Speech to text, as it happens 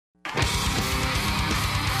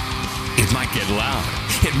It might get loud.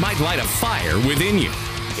 It might light a fire within you.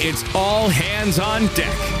 It's all hands on deck.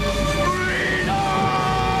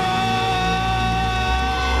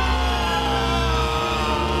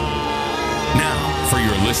 Now, for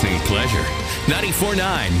your listening pleasure,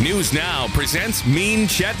 94.9 News Now presents Mean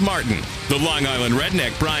Chet Martin, the Long Island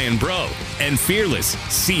redneck Brian Bro, and fearless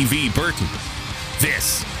C.V. Burton.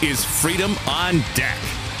 This is Freedom on Deck.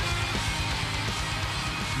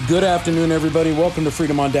 Good afternoon, everybody. Welcome to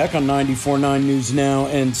Freedom on Deck on 94.9 News Now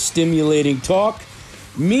and Stimulating Talk.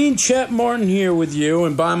 Mean Chet Martin here with you,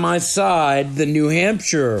 and by my side, the New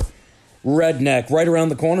Hampshire redneck right around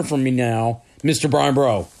the corner from me now, Mr. Brian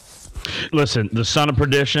Bro. Listen, the son of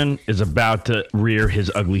Perdition is about to rear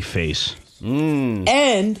his ugly face.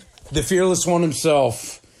 And the fearless one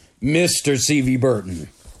himself, Mr. C.V. Burton.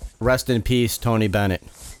 Rest in peace, Tony Bennett.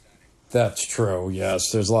 That's true,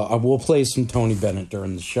 yes. There's a lot. We'll play some Tony Bennett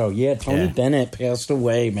during the show. Yeah, Tony Bennett passed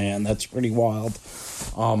away, man. That's pretty wild.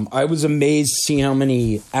 I was amazed to see how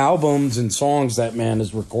many albums and songs that man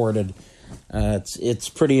has recorded. It's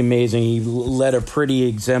pretty amazing. He led a pretty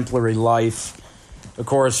exemplary life. Of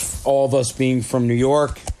course, all of us being from New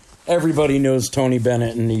York, everybody knows Tony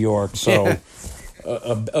Bennett in New York. So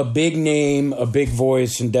a big name, a big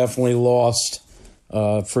voice, and definitely lost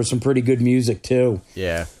for some pretty good music, too.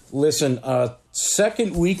 Yeah. Listen,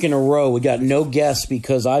 second week in a row, we got no guests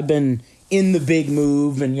because I've been in the big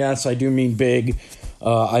move, and yes, I do mean big.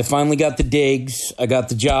 I finally got the digs. I got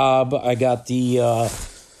the job. I got the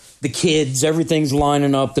kids. Everything's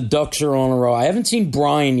lining up. The ducks are on a row. I haven't seen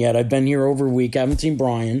Brian yet. I've been here over a week. I haven't seen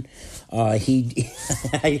Brian. I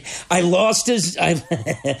lost his. I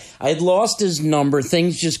had lost his number.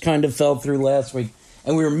 Things just kind of fell through last week,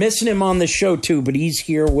 and we were missing him on the show too. But he's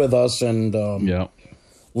here with us, and yeah.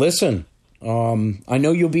 Listen, I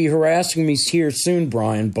know you'll be harassing me here soon,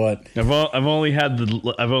 Brian, but I've only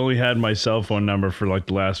had my cell phone number for like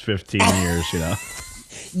the last 15 years, you know.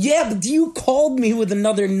 Yeah, but you called me with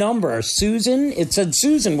another number, Susan. It said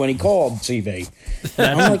Susan when he called, CV.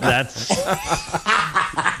 That's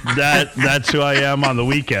who I am on the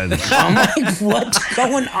weekends. I'm like, what's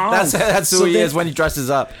going on? That's who he is when he dresses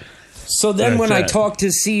up. So then when I talked to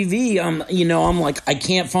CV, I'm like, I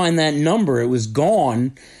can't find that number. It was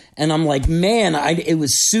gone. And I'm like, man, it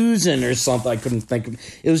was Susan or something. I couldn't think of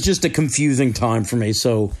it. It was just a confusing time for me.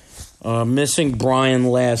 So missing Brian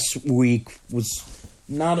last week was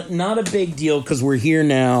not a big deal because we're here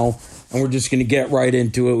now and we're just going to get right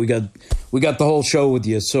into it. We got the whole show with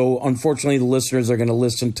you. So unfortunately, the listeners are going to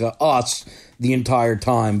listen to us the entire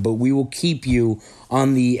time, but we will keep you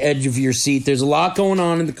on the edge of your seat. There's a lot going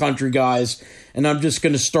on in the country, guys, and I'm just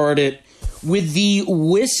going to start it with the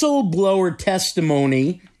whistleblower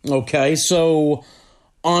testimony. Okay, so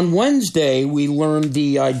on Wednesday, we learned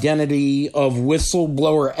the identity of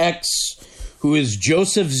whistleblower X, who is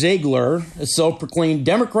Joseph Ziegler, a self-proclaimed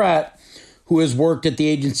Democrat who has worked at the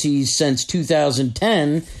agency since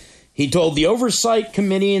 2010. He told the Oversight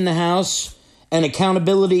Committee in the House and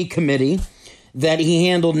Accountability Committee that he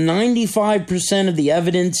handled 95% of the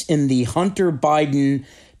evidence in the Hunter Biden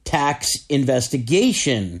tax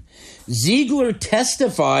investigation. Ziegler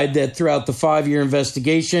testified that throughout the 5-year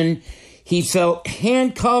investigation, he felt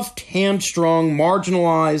handcuffed, hamstrung,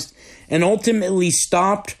 marginalized, and ultimately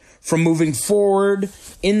stopped from moving forward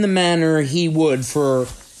in the manner he would for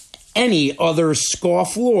any other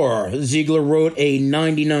scofflaw. Ziegler wrote a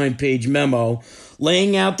 99-page memo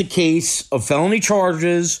laying out the case of felony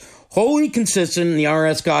charges wholly consistent in the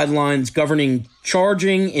IRS guidelines governing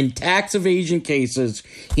charging in tax evasion cases.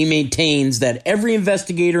 He maintains that every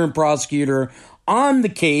investigator and prosecutor on the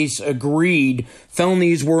case agreed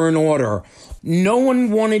felonies were in order. No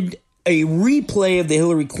one wanted a replay of the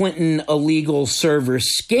Hillary Clinton illegal server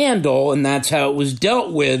scandal, and that's how it was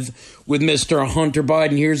dealt with Mr. Hunter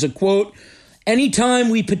Biden. Here's a quote. Anytime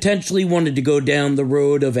we potentially wanted to go down the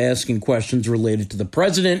road of asking questions related to the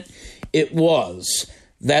president, it was.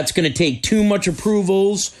 That's going to take too much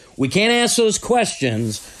approvals. We can't ask those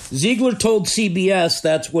questions. Ziegler told CBS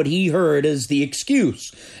that's what he heard as the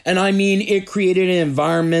excuse. And I mean, it created an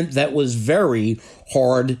environment that was very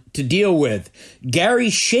hard to deal with.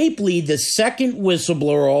 Gary Shapley, the second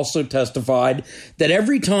whistleblower, also testified that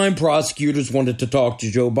every time prosecutors wanted to talk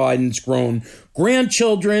to Joe Biden's grown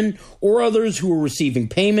grandchildren or others who were receiving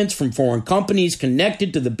payments from foreign companies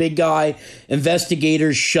connected to the big guy,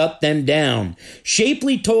 investigators shut them down.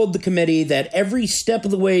 Shapley told the committee that every step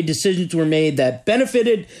of the way decisions were made that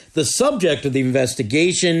benefited the subject of the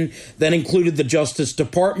investigation. That included the Justice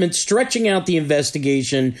Department stretching out the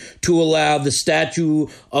investigation to allow the statute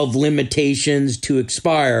of limitations to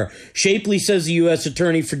expire. Shapley says the U.S.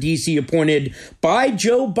 Attorney for D.C. appointed by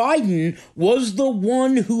Joe Biden was the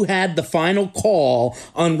one who had the final call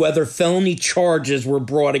on whether felony charges were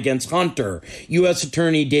brought against Hunter. U.S.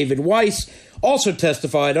 Attorney David Weiss also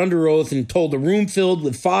testified under oath and told a room filled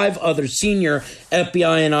with 5 other senior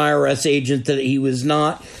FBI and IRS agents that he was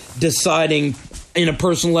not deciding in a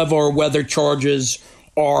personal level or whether charges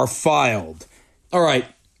are filed. All right.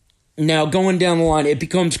 Now, going down the line, it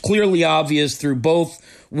becomes clearly obvious through both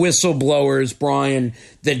whistleblowers, Brian,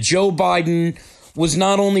 that Joe Biden was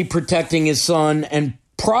not only protecting his son, and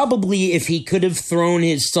probably if he could have thrown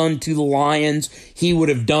his son to the lions, he would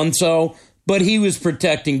have done so, but he was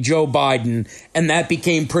protecting Joe Biden, and that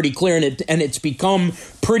became pretty clear, and it's become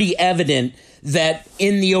pretty evident that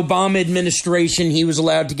in the Obama administration, he was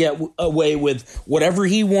allowed to get away with whatever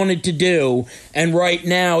he wanted to do, and right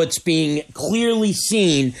now it's being clearly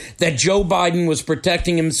seen that Joe Biden was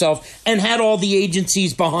protecting himself and had all the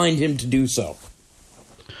agencies behind him to do so.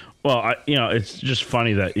 Well, it's just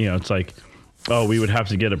funny that, it's like, oh, we would have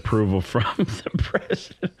to get approval from the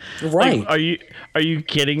president. Right. Like, are you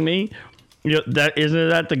kidding me? Isn't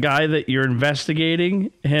that the guy that you're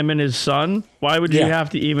investigating, him and his son? Why would you have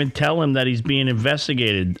to even tell him that he's being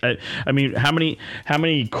investigated? I mean, how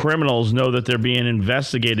many criminals know that they're being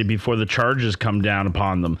investigated before the charges come down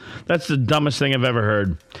upon them? That's the dumbest thing I've ever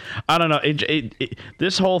heard. I don't know.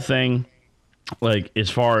 This whole thing, like, as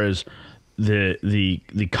far as the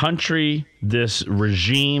country, this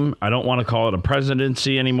regime, I don't want to call it a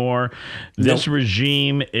presidency anymore. This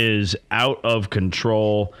regime is out of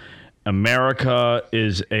control. America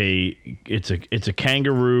is a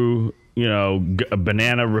kangaroo, a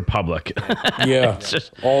banana republic. Yeah, it's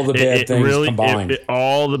just, all the bad things really, combined.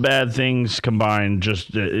 All the bad things combined.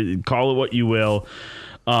 Just call it what you will.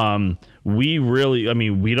 We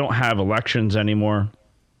don't have elections anymore.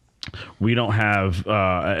 We don't have.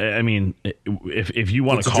 If you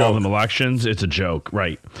want to call them elections, it's a joke,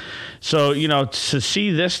 right? So to see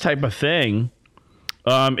this type of thing.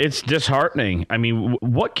 It's disheartening. I mean,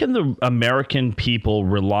 what can the American people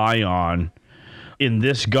rely on in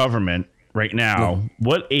this government right now? Yeah.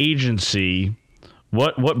 What agency,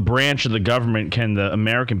 what branch of the government can the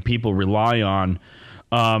American people rely on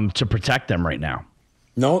to protect them right now?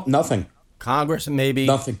 No, nothing. Congress, maybe.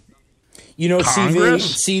 Nothing.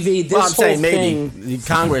 CV, this whole thing. Maybe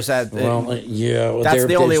Congress. That's the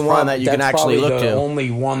only one that you can actually look to. The only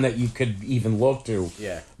one that you could even look to.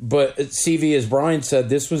 Yeah. But CV, as Brian said,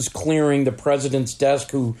 this was clearing the president's desk,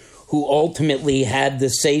 who ultimately had the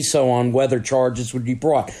say-so on whether charges would be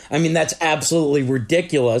brought. I mean, that's absolutely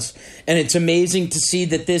ridiculous, and it's amazing to see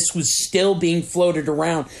that this was still being floated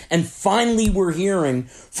around. And finally, we're hearing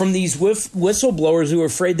from these whistleblowers who were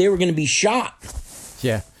afraid they were going to be shot.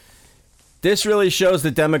 Yeah. This really shows the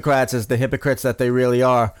Democrats as the hypocrites that they really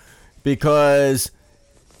are, because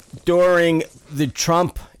during the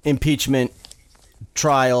Trump impeachment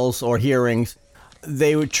trials or hearings,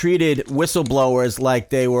 they were treated whistleblowers like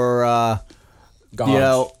they were,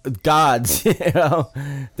 gods.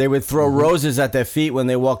 They would throw roses at their feet when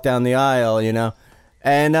they walked down the aisle,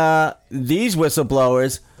 And these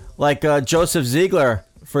whistleblowers, like Joseph Ziegler,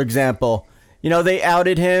 for example, they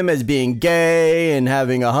outed him as being gay and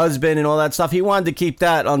having a husband and all that stuff. He wanted to keep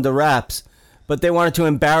that under wraps, but they wanted to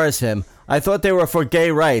embarrass him. I thought they were for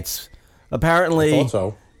gay rights. Apparently, I thought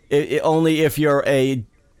so. Only if you're a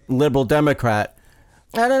liberal Democrat.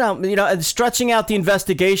 I don't know. Stretching out the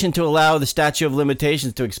investigation to allow the statute of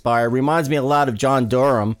limitations to expire reminds me a lot of John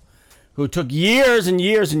Durham, who took years and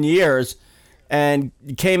years and years and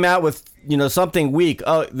came out with, something weak.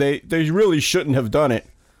 Oh, they really shouldn't have done it.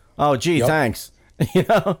 Oh, gee, thanks.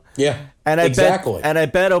 Yeah, and I exactly.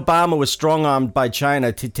 Bet Obama was strong-armed by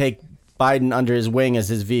China to take Biden under his wing as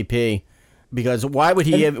his VP, because why would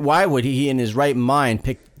he in his right mind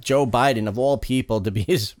pick Joe Biden of all people to be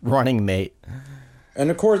his running mate?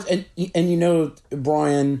 And of course, and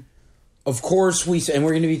Brian, of course and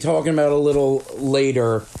we're going to be talking about a little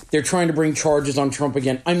later, they're trying to bring charges on Trump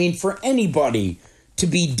again. I mean, for anybody to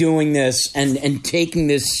be doing this and taking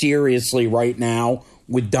this seriously right now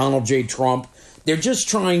with Donald J. Trump, they're just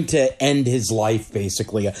trying to end his life,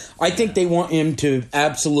 basically. I think they want him to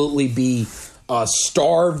absolutely be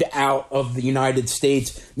starved out of the United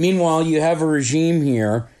States. Meanwhile, you have a regime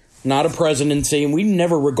here, not a presidency, and we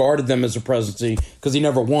never regarded them as a presidency because he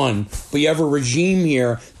never won. But you have a regime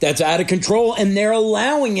here that's out of control, and they're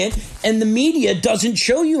allowing it, and the media doesn't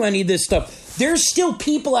show you any of this stuff. there's still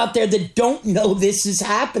people out there that don't know this is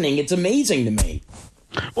happening. It's amazing to me.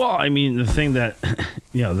 Well, I mean, the thing that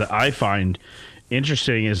that I find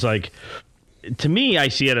interesting is, like, to me, I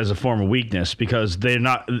see it as a form of weakness because they're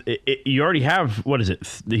not. You already have, what is it?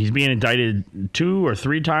 He's being indicted 2 or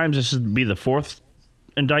 3 times. This would be the 4th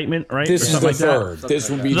indictment, right? This is the third. This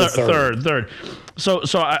would be the third. So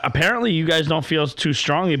apparently you guys don't feel too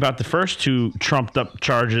strongly about the first 2 trumped up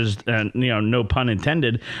charges, and no pun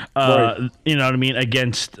intended. Right. You know what I mean,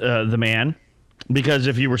 against the man. Because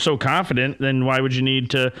if you were so confident, then why would you need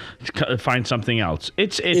to find something else?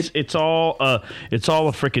 It's all a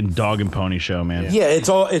freaking dog and pony show, man. Yeah, it's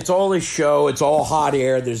all a show. It's all hot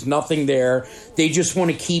air. There's nothing there. They just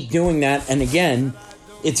want to keep doing that. And again,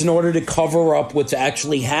 it's in order to cover up what's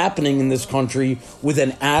actually happening in this country with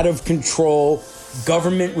an out of control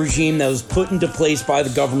government regime that was put into place by the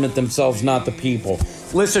government themselves, not the people.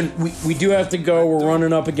 Listen, we do have to go. We're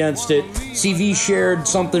running up against it. CV shared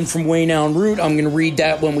something from Wayne Allen Root. I'm going to read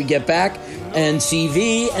that when we get back. And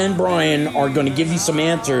CV and Brian are going to give you some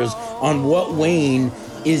answers on what Wayne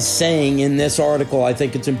is saying in this article. I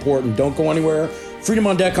think it's important. Don't go anywhere. Freedom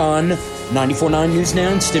on Deck on 94.9 News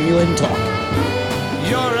Now and Stimulating Talk.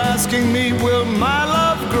 You're asking me, will my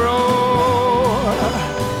love grow?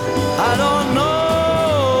 I don't know.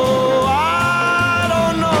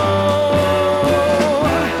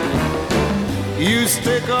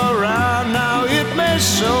 Stick around now, it may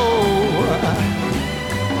show.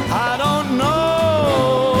 I don't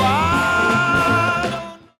know.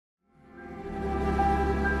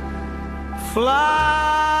 Fly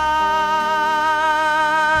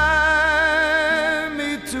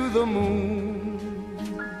me to the moon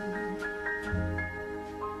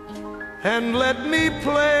and let me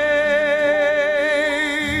play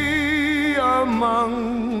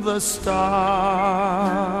among the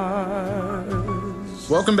stars.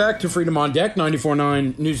 Welcome back to Freedom on Deck,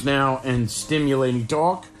 94.9 News Now and Stimulating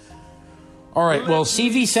Talk. All right, well,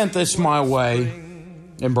 CV sent this my way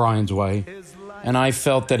and Brian's way, and I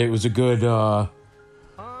felt that it was a good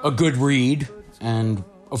read. And,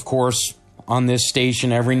 of course, on this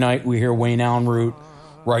station, every night we hear Wayne Allen Root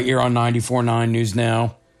right here on 94.9 News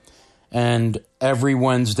Now. And every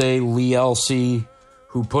Wednesday, Lee Elsey,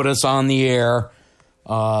 who put us on the air,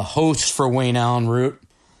 hosts for Wayne Allen Root.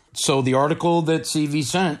 So the article that CV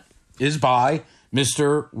sent is by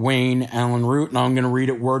Mr. Wayne Allen Root, and I'm going to read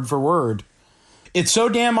it word for word. It's so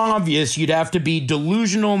damn obvious you'd have to be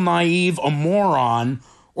delusional, naive, a moron,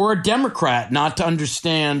 or a Democrat not to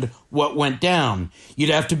understand what went down. You'd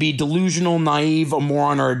have to be delusional, naive, a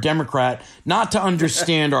moron, or a Democrat not to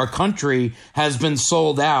understand our country has been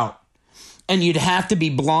sold out. And you'd have to be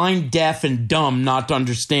blind, deaf, and dumb not to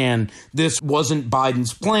understand this wasn't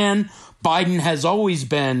Biden's plan. Biden has always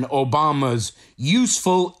been Obama's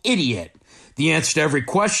useful idiot. The answer to every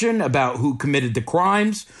question about who committed the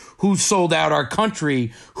crimes, who sold out our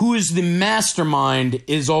country, who is the mastermind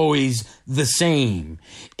is always the same.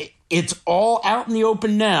 It's all out in the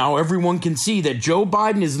open now. Everyone can see that Joe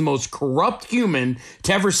Biden is the most corrupt human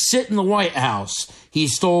to ever sit in the White House. He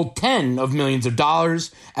stole $10 of millions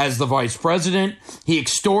as the vice president. He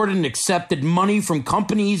extorted and accepted money from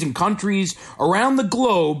companies and countries around the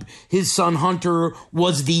globe. His son Hunter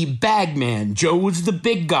was the bagman. Joe was the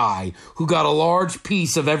big guy who got a large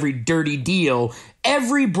piece of every dirty deal,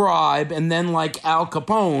 every bribe, and then, like Al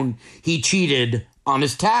Capone, he cheated on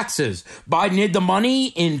his taxes. Biden hid the money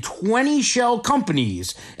in 20 shell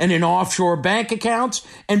companies and in offshore bank accounts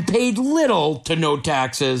and paid little to no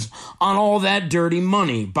taxes on all that dirty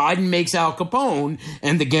money. Biden makes Al Capone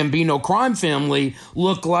and the Gambino crime family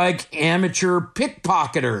look like amateur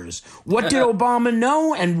pickpocketers. What did Obama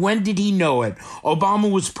know and when did he know it?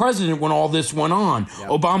 Obama was president when all this went on. Yep.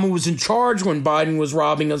 Obama was in charge when Biden was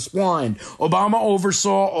robbing us blind. Obama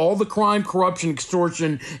oversaw all the crime, corruption,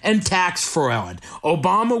 extortion, and tax fraud.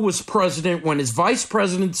 Obama was president when his vice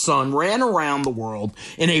president's son ran around the world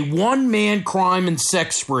in a one-man crime and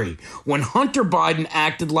sex spree. When Hunter Biden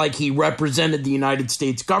acted like he represented the United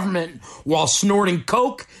States government while snorting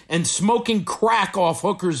coke and smoking crack off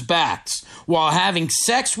hookers' backs, while having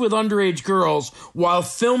sex with underage girls, while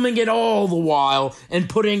filming it all the while and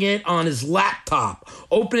putting it on his laptop,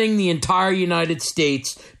 opening the entire United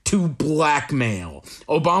States to blackmail.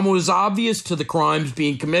 Obama was obvious to the crimes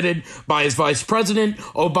being committed by his vice president.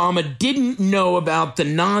 Obama didn't know about the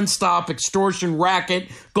nonstop extortion racket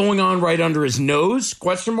going on right under his nose?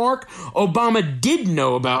 Obama did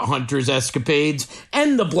know about Hunter's escapades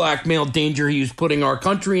and the blackmail danger he was putting our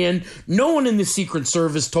country in. No one in the Secret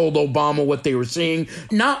Service told Obama what they were seeing.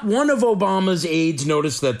 Not one of Obama's aides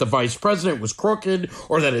noticed that the vice president was crooked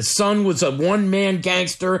or that his son was a one-man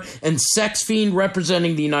gangster and sex fiend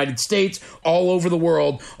representing the United States all over the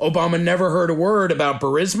world. Obama never heard a word about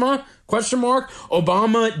Burisma?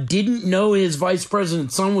 Obama didn't know his vice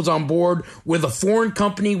president's son was on board with a foreign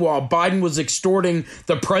company while Biden was extorting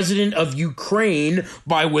the president of Ukraine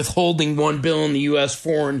by withholding $1 billion in the U.S.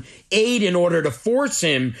 foreign aid in order to force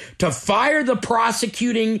him to fire the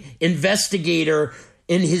prosecuting investigator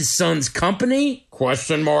in his son's company?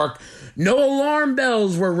 No alarm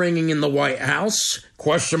bells were ringing in the White House?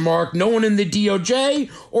 No one in the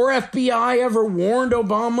DOJ or FBI ever warned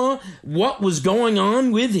Obama what was going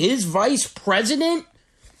on with his vice president?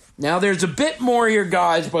 Now, there's a bit more here,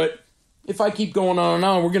 guys, but if I keep going on and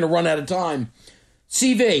on, we're going to run out of time.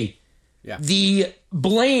 CV, the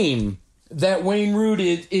blame that Wayne Root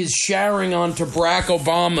is showering onto Barack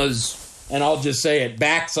Obama's, and I'll just say it,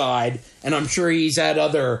 backside, and I'm sure he's had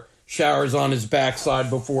other showers on his backside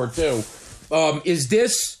before, too. Is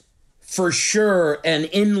this for sure and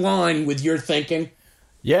in line with your thinking?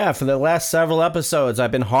 Yeah, for the last several episodes,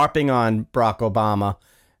 I've been harping on Barack Obama,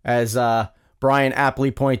 as Brian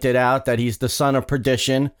aptly pointed out, that he's the son of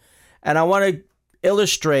perdition. And I want to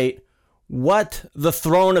illustrate what the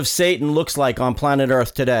throne of Satan looks like on planet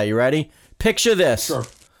Earth today. You ready? Picture this. Sure.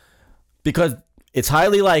 Because it's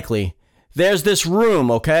highly likely. There's this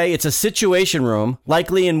room, okay? It's a situation room,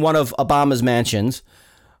 likely in one of Obama's mansions.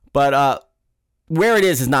 But where it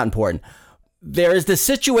is not important. There is the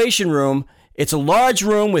situation room. It's a large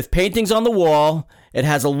room with paintings on the wall. It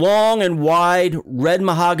has a long and wide red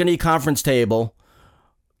mahogany conference table,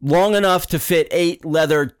 long enough to fit 8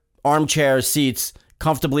 leather armchair seats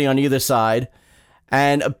comfortably on either side.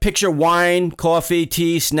 And picture wine, coffee,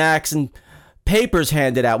 tea, snacks, and papers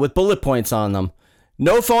handed out with bullet points on them.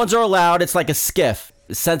 No phones are allowed. It's like a SCIF,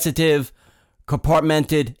 sensitive,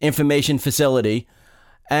 compartmented information facility.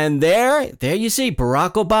 And there you see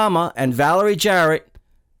Barack Obama and Valerie Jarrett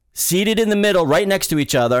seated in the middle, right next to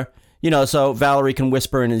each other. You know, so Valerie can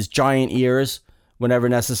whisper in his giant ears whenever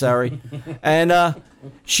necessary. And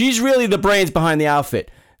she's really the brains behind the outfit.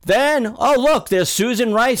 Then, oh, look, there's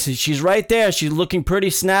Susan Rice. She's right there. She's looking pretty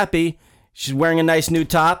snappy. She's wearing a nice new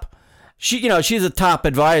top. She's a top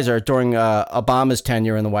advisor during Obama's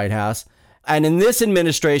tenure in the White House. And in this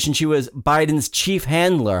administration, she was Biden's chief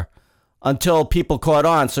handler until people caught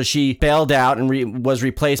on. So she bailed out and was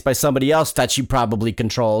replaced by somebody else that she probably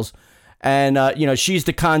controls. And, she's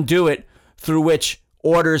the conduit through which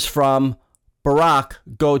orders from Barack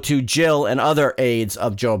go to Jill and other aides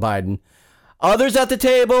of Joe Biden. Others at the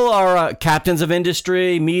table are captains of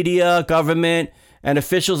industry, media, government, and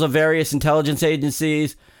officials of various intelligence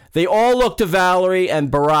agencies. They all look to Valerie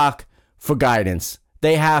and Barack for guidance.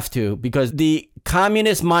 They have to, because the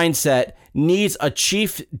communist mindset needs a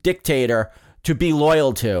chief dictator to be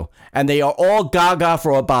loyal to. And they are all gaga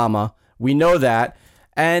for Obama. We know that.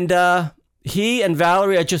 And he and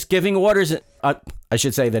Valerie are just giving orders. I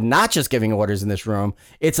should say they're not just giving orders in this room.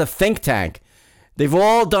 It's a think tank. They've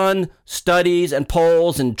all done studies and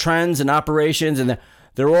polls and trends and operations, and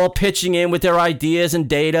they're all pitching in with their ideas and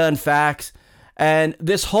data and facts. And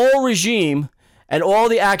this whole regime and all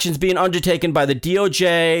the actions being undertaken by the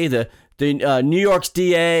DOJ, the New York's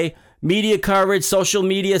DA, media coverage, social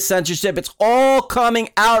media censorship, it's all coming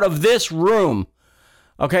out of this room.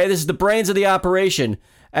 Okay, this is the brains of the operation.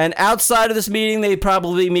 And outside of this meeting, they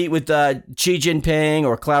probably meet with Xi Jinping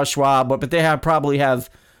or Klaus Schwab, but they probably have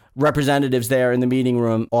representatives there in the meeting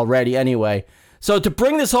room already anyway. So to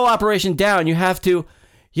bring this whole operation down, you have to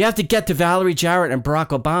get to Valerie Jarrett and Barack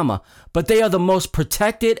Obama. But they are the most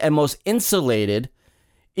protected and most insulated,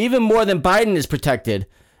 even more than Biden is protected.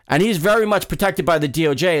 And he's very much protected by the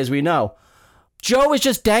DOJ, as we know. Joe is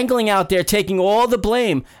just dangling out there, taking all the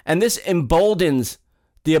blame. And this emboldens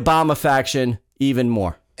the Obama faction even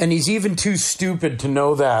more. And he's even too stupid to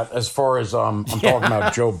know that, as far as I'm talking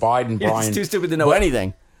about Joe Biden, Brian. He's too stupid to know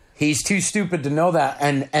anything. He's too stupid to know that.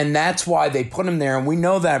 And that's why they put him there. And we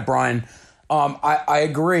know that, Brian. I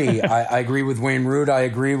agree. I agree with Wayne Root. I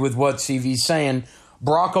agree with what CV's saying.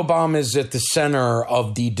 Barack Obama is at the center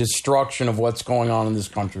of the destruction of what's going on in this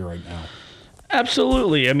country right now.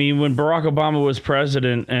 Absolutely. I mean, when Barack Obama was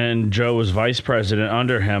president and Joe was vice president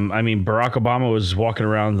under him, I mean, Barack Obama was walking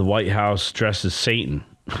around the White House dressed as Satan.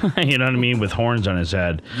 You know what I mean? With horns on his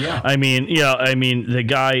head. Yeah. I mean, the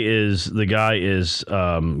guy is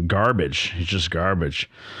garbage. He's just garbage.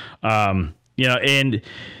 And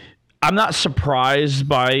I'm not surprised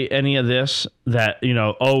by any of this that, did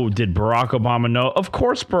Barack Obama know? Of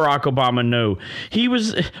course Barack Obama knew.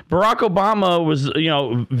 Barack Obama was,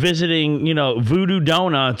 visiting, Voodoo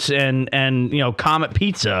Donuts and Comet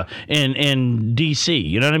Pizza in DC.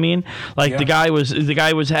 You know what I mean? Like the guy had,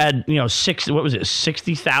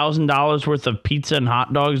 $60,000 worth of pizza and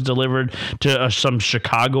hot dogs delivered to some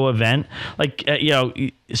Chicago event. Like,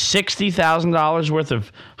 $60,000 worth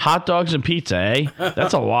of hot dogs and pizza, eh?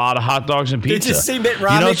 That's a lot of hot dogs and pizza. Did you see Mitt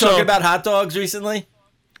Romney talking about hot dogs recently?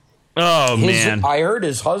 Oh, man. I heard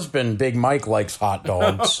his husband, Big Mike, likes hot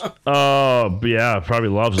dogs. Oh, yeah, probably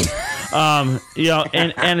loves them. And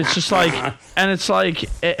it's just like,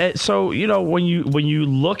 so, when you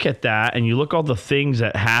look at that and you look all the things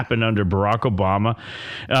that happened under Barack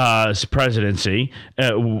Obama's presidency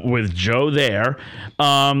with Joe there,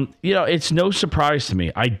 it's no surprise to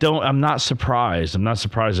me. I'm not surprised. I'm not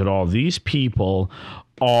surprised at all. These people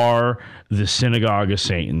are the synagogue of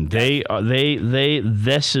Satan. This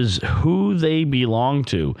is who they belong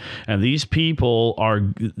to. And these people are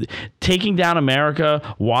taking down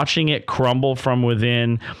America, watching it crumble from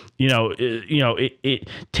within,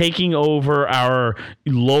 taking over our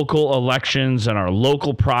local elections and our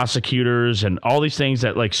local prosecutors and all these things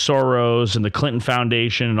that like Soros and the Clinton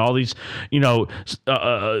Foundation and all these,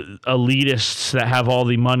 elitists that have all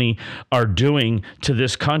the money are doing to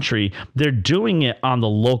this country. They're doing it on the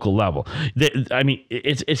local level.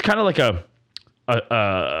 It's kind of like a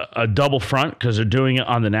double front because they're doing it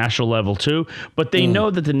on the national level too, but they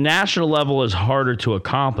know that the national level is harder to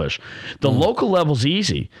accomplish. The local level's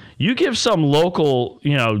easy. You give some local,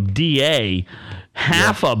 DA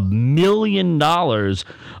 $500,000,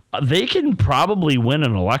 they can probably win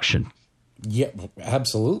an election. Yeah,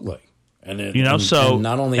 absolutely. And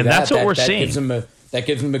not only that, that's what we're seeing. That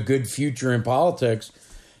gives them a good future in politics.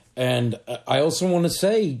 And I also want to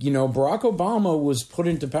say, Barack Obama was put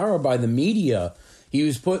into power by the media. He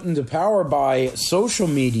was put into power by social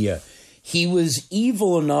media. He was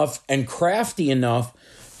evil enough and crafty enough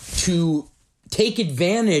to take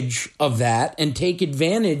advantage of that and take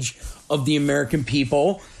advantage of the American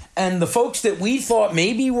people. And the folks that we thought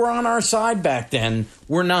maybe were on our side back then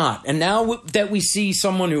were not. And now that we see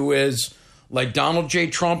someone who is like Donald J.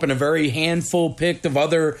 Trump and a very handful picked of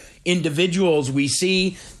other individuals, we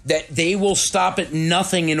see that they will stop at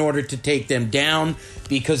nothing in order to take them down,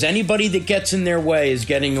 because anybody that gets in their way is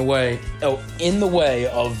getting in the way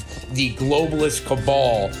of the globalist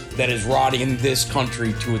cabal that is rotting this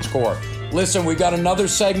country to its core. Listen, we got another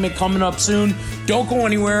segment coming up soon. Don't go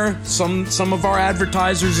anywhere. Some of our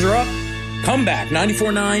advertisers are up. Come back.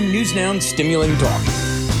 94.9 News Now and Stimulating Talk.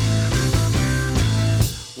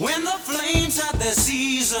 When the flames had their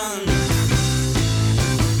season,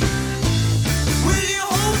 will you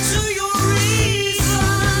hold to your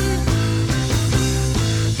reason?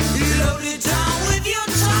 Load it down with your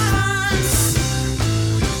talents.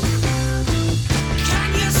 Can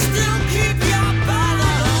you still keep your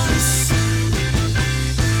balance?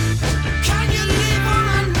 Can you live on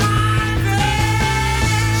a knife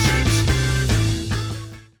edge?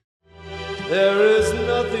 There is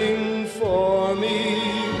nothing for me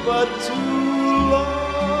but to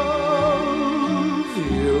love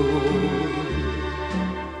you,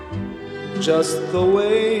 just the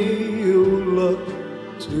way you look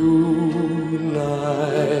tonight.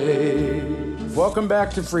 Welcome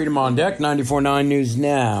back to Freedom on Deck, 94.9 News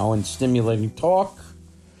Now and Stimulating Talk.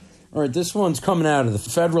 All right, this one's coming out of the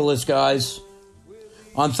Federalist, guys.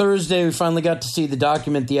 On Thursday, we finally got to see the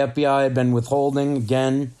document the FBI had been withholding.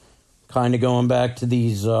 Again, kind of going back to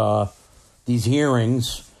these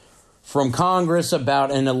hearings from Congress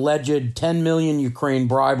about an alleged 10 million Ukraine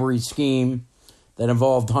bribery scheme that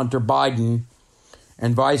involved Hunter Biden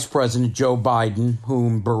and Vice President Joe Biden,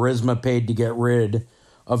 whom Burisma paid to get rid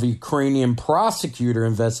of a Ukrainian prosecutor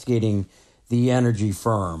investigating the energy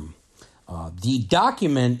firm. The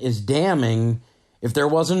document is damning. If there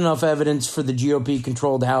wasn't enough evidence for the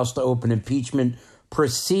GOP-controlled House to open impeachment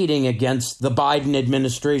proceeding against the Biden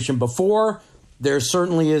administration before, there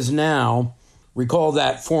certainly is now. Recall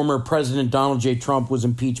that former President Donald J. Trump was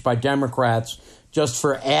impeached by Democrats just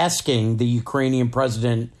for asking the Ukrainian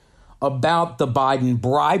president about the Biden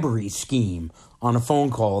bribery scheme on a phone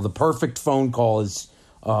call. The perfect phone call, is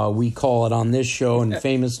we call it on this show, and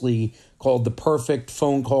famously called the perfect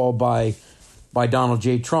phone call by Donald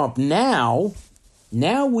J. Trump. Now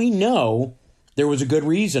we know there was a good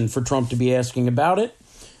reason for Trump to be asking about it.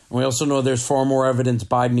 And we also know there's far more evidence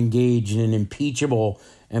Biden engaged in impeachable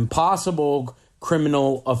and possible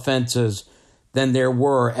criminal offenses than there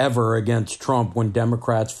were ever against Trump when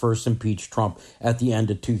Democrats first impeached Trump at the end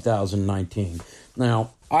of 2019.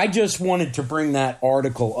 Now, I just wanted to bring that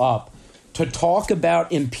article up to talk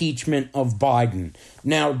about impeachment of Biden.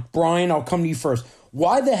 Now, Brian, I'll come to you first.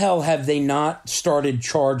 Why the hell have they not started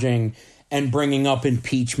charging and bringing up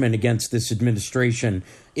impeachment against this administration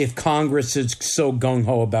if Congress is so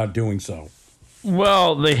gung-ho about doing so?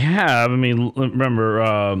 Well, they have. I mean, remember,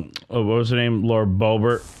 what was her name? Laura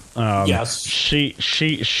Boebert. Yes. She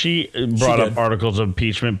brought up articles of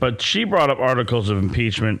impeachment, but she brought up articles of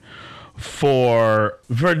impeachment for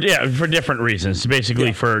different reasons,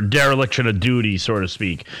 basically for dereliction of duty, so to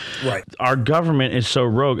speak. Right. Our government is so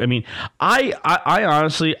rogue. I mean, I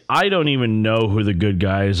honestly, I don't even know who the good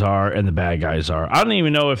guys are and the bad guys are. I don't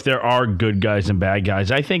even know if there are good guys and bad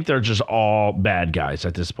guys. I think they're just all bad guys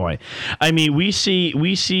at this point. I mean, we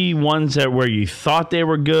see ones that where you thought they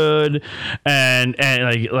were good and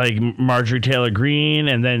like Marjorie Taylor Greene,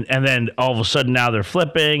 and then all of a sudden now they're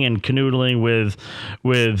flipping and canoodling with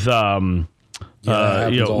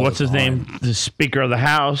what's his name? The Speaker of the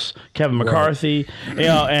House, Kevin McCarthy. Right.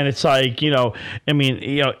 And it's like, I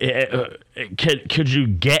mean, could you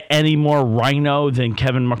get any more rhino than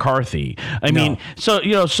Kevin McCarthy? I mean, so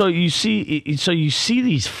you see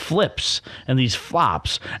these flips and these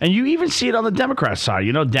flops, and you even see it on the Democrat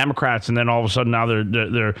side. Democrats, and then all of a sudden now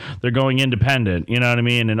they're going independent. You know what I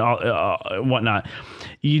mean, and all whatnot.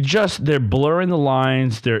 They're blurring the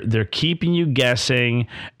lines. They're keeping you guessing,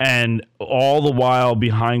 and all the while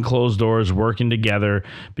behind closed doors working together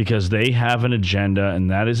because they have an agenda,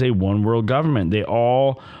 and that is a one world government. They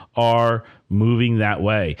all are moving that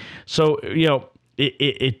way. So,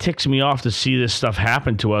 it ticks me off to see this stuff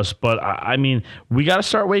happen to us. But I mean, we got to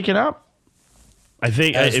start waking up. I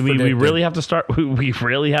think we really have to start. We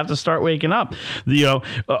really have to start waking up.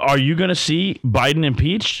 Are you going to see Biden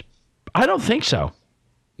impeached? I don't think so.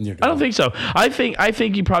 I don't think so. I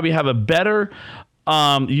think you probably have a better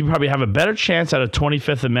chance at a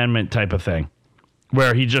 25th Amendment type of thing,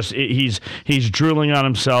 where he's drooling on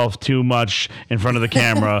himself too much in front of the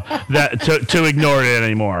camera to ignore it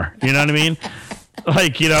anymore. You know what I mean?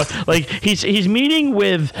 Like he's meeting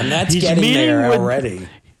with, and that's getting there already.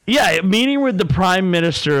 Yeah, meeting with the Prime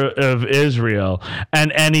Minister of Israel,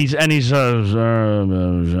 and he's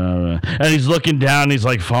looking down. He's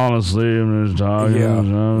like falling asleep and he's talking.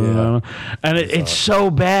 And it's so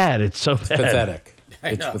bad. It's so bad. Pathetic.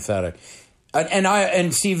 It's pathetic.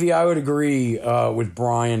 And CV, I would agree with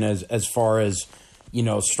Brian as far as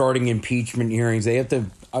starting impeachment hearings. They have to.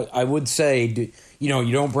 I would say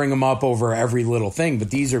you don't bring them up over every little thing, but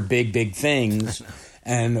these are big things.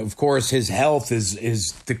 And of course, his health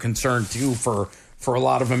is the concern too for a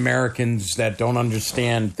lot of Americans that don't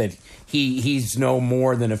understand that he's no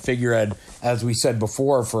more than a figurehead, as we said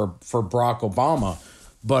before, for Barack Obama.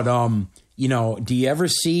 But do you ever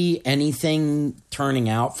see anything turning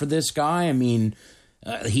out for this guy? I mean,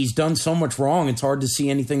 he's done so much wrong; it's hard to see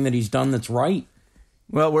anything that he's done that's right.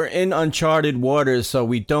 Well, we're in uncharted waters, so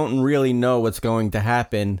we don't really know what's going to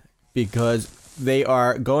happen because they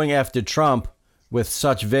are going after Trump with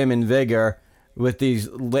such vim and vigor, with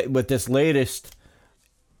this latest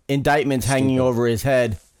indictments hanging over his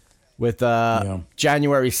head, with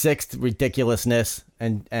January 6th ridiculousness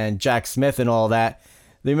and Jack Smith and all that.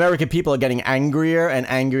 The American people are getting angrier and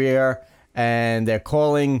angrier, and they're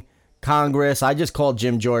calling Congress. I just called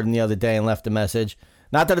Jim Jordan the other day and left a message.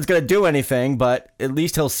 Not that it's going to do anything, but at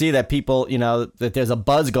least he'll see that people, that there's a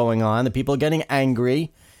buzz going on, that people are getting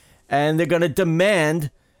angry, and they're going to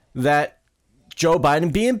demand that Joe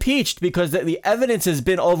Biden be impeached because the evidence has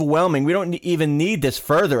been overwhelming. We don't even need this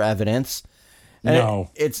further evidence. And no.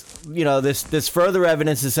 It's this further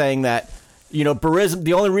evidence is saying that, Burisma,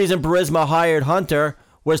 the only reason Burisma hired Hunter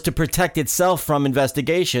was to protect itself from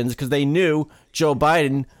investigations because they knew Joe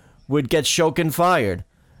Biden would get Shokin fired.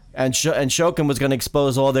 And Shokin was going to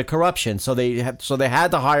expose all their corruption. So they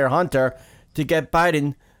had to hire Hunter to get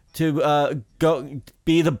Biden to go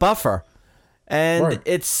be the buffer. And right.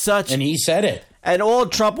 It's such... And he said it. And all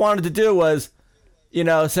Trump wanted to do was,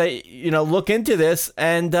 say, look into this,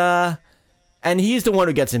 and he's the one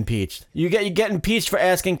who gets impeached. You get impeached for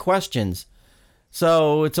asking questions.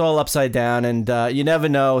 So it's all upside down, and you never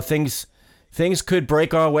know. Things could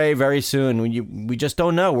break our way very soon. We just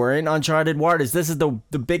don't know. We're in uncharted waters. This is the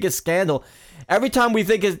biggest scandal. Every time we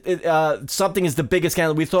think something is the biggest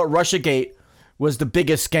scandal, we thought Russiagate was the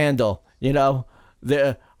biggest scandal.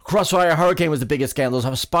 The Crossfire Hurricane was the biggest scandal.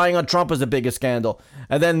 Spying on Trump was the biggest scandal.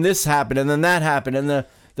 And then this happened, and then that happened, and the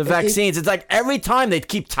vaccines. It's like every time they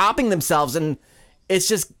keep topping themselves, and it's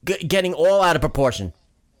just getting all out of proportion.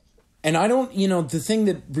 And I don't, the thing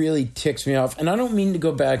that really ticks me off, and I don't mean to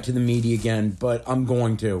go back to the media again, but I'm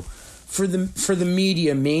going to. For the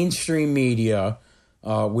media, mainstream media,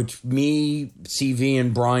 which me, CV,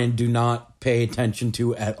 and Brian do not pay attention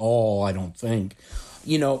to at all, I don't think.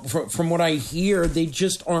 You know, from what I hear, they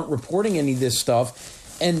just aren't reporting any of this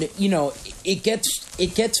stuff. And, you know, it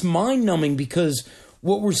gets mind-numbing because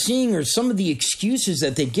what we're seeing are some of the excuses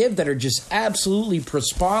that they give that are just absolutely,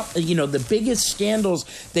 the biggest scandals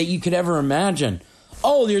that you could ever imagine.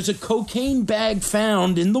 Oh, there's a cocaine bag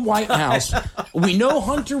found in the White House. We know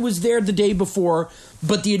Hunter was there the day before,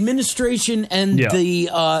 but the administration and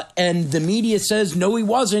the media says no, he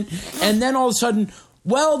wasn't. And then all of a sudden,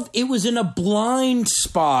 well, it was in a blind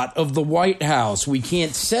spot of the White House. We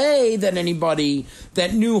can't say that anybody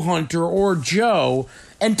that knew Hunter or Joe,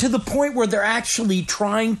 and to the point where they're actually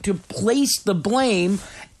trying to place the blame,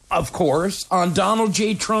 of course, on Donald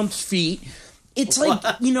J. Trump's feet. It's like,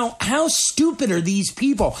 you know, how stupid are these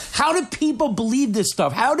people? How do people believe this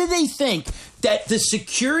stuff? How do they think that the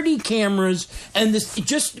security cameras and this,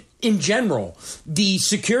 just in general, the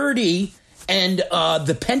security and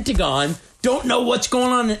the Pentagon don't know what's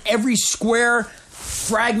going on in every square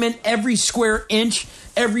fragment, every square inch,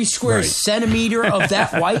 every square centimeter of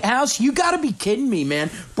that White House? You got to be kidding me, man.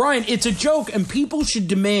 Brian, it's a joke, and people should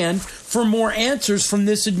demand for more answers from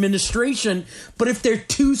this administration. But if they're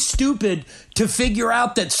too stupid to figure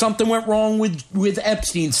out that something went wrong with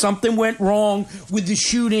Epstein, something went wrong with the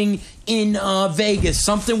shooting in Vegas,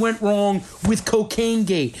 something went wrong with Cocaine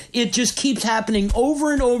Gate, it just keeps happening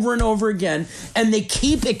over and over and over again, and they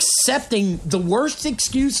keep accepting the worst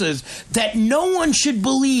excuses that no one should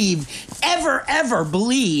believe, ever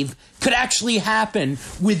believe, could actually happen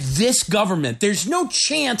with this government. There's no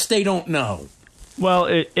chance they don't know.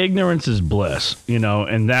 Well, ignorance is bliss, you know,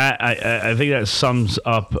 and that I think that sums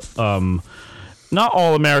up not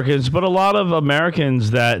all Americans, but a lot of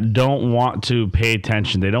Americans that don't want to pay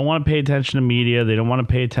attention. They don't want to pay attention to media. They don't want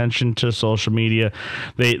to pay attention to social media.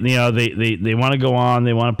 They want to go on.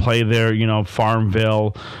 They want to play their, you know,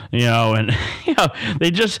 Farmville, you know, and you know,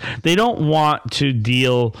 they don't want to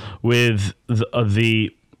deal with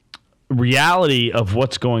the reality of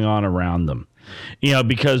what's going on around them. You know,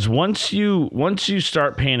 because once you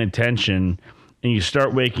start paying attention and you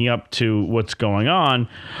start waking up to what's going on,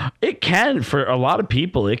 it can, for a lot of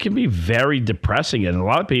people, it can be very depressing. And a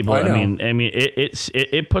lot of people, I mean,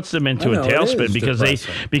 it puts them into a tailspin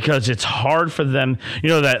because it's hard for them, you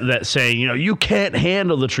know, that saying, you know, you can't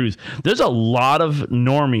handle the truth. There's a lot of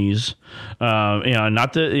normies, you know,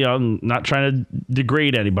 not trying to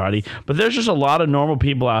degrade anybody, but there's just a lot of normal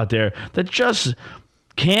people out there that just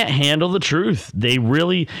can't handle the truth.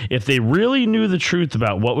 If they really knew the truth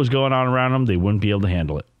about what was going on around them, they wouldn't be able to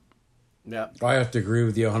handle it. Yeah, I have to agree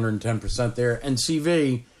with you 110% there. And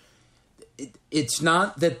CV, it's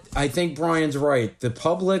not that, I think Brian's right. The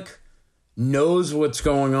public knows what's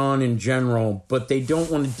going on in general, but they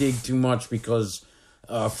don't want to dig too much because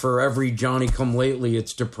for every Johnny come lately,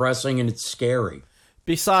 it's depressing and it's scary.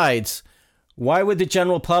 Besides, why would the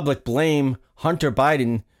general public blame Hunter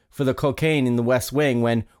Biden for the cocaine in the West Wing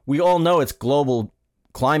when we all know it's global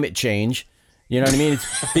climate change? You know what I mean?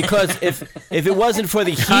 It's because if it wasn't for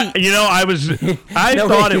the heat, you know, I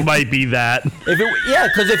thought it might be that.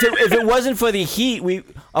 Because if it wasn't for the heat,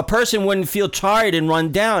 a person wouldn't feel tired and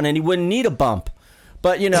run down, and he wouldn't need a bump.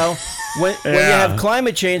 But you know, when you have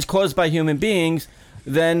climate change caused by human beings,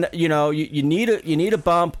 then you know you need a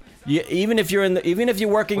bump. Even if you're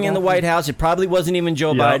working in the White House, it probably wasn't even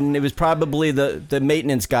Joe Biden. It was probably the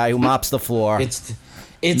maintenance guy who mops the floor. It's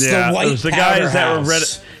the White It was the guys that were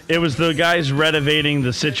it was the guys renovating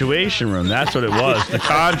the Situation Room. That's what it was. The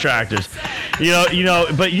contractors, you know.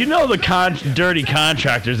 But you know the dirty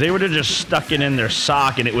contractors. They would have just stuck it in their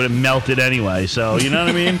sock and it would have melted anyway. So you know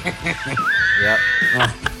what I mean? Yep.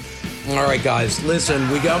 All right, guys. Listen,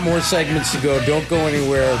 we got more segments to go. Don't go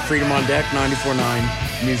anywhere. Freedom on Deck,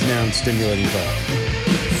 94.9 News Now and Stimulating Talk.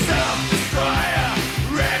 Self-destroyer,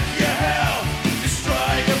 wreck your health,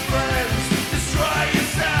 destroy your friends, destroy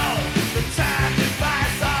yourself. The time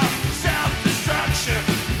device of self-destruction,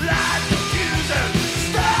 lies accuser,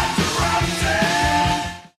 start erupting.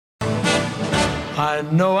 I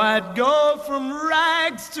know I'd go from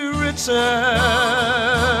rags to riches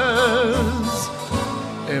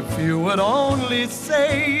if you would only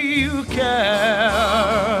say you care.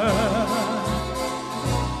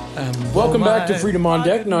 Welcome back to Freedom on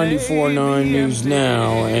Deck, 94.9 News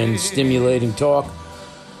Now and Stimulating Talk.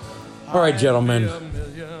 All right, gentlemen,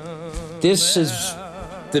 this is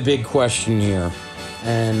the big question here,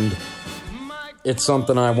 and it's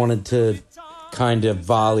something I wanted to kind of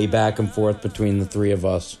volley back and forth between the three of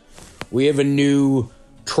us. We have a new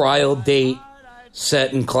trial date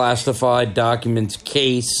set in classified documents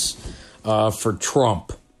case for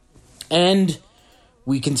Trump. And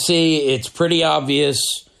we can see it's pretty obvious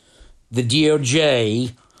the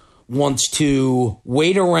DOJ wants to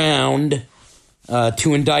wait around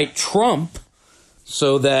to indict Trump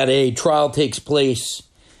so that a trial takes place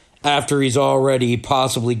after he's already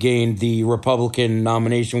possibly gained the Republican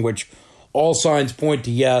nomination, which all signs point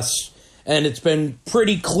to yes. And it's been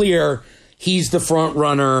pretty clear he's the front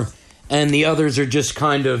runner and the others are just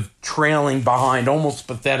kind of trailing behind, almost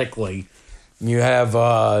pathetically. You have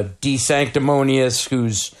DeSanctimonious,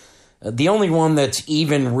 who's the only one that's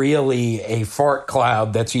even really a fart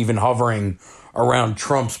cloud that's even hovering around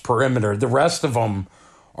Trump's perimeter. The rest of them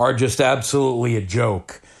are just absolutely a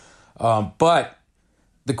joke. But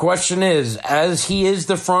the question is, as he is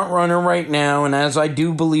the front runner right now, and as I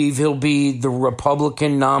do believe he'll be the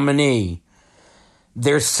Republican nominee,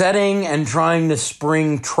 they're setting and trying to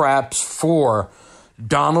spring traps for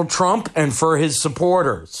Donald Trump and for his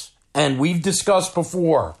supporters. And we've discussed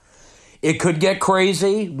before, it could get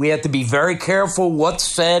crazy. We have to be very careful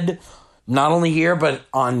what's said, not only here, but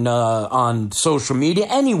on social media,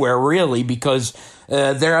 anywhere really, because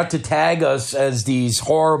they're out to tag us as these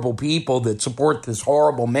horrible people that support this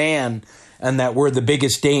horrible man and that we're the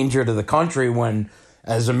biggest danger to the country when,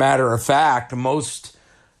 as a matter of fact, most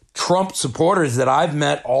Trump supporters that I've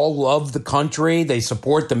met all love the country. They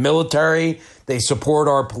support the military. They support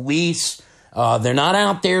our police. They're not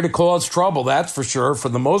out there to cause trouble, that's for sure. For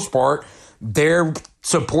the most part, they're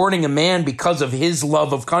supporting a man because of his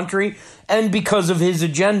love of country and because of his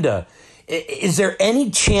agenda. Is there any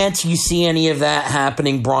chance you see any of that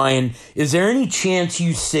happening, Brian? Is there any chance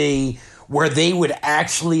you see where they would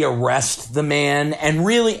actually arrest the man and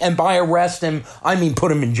really, and by arrest him, I mean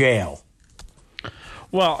put him in jail?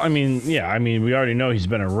 Well, I mean, yeah, I mean, we already know he's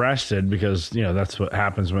been arrested because, you know, that's what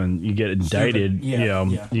happens when you get indicted. Yeah, you know,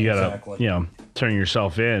 you got to, exactly. you know, turn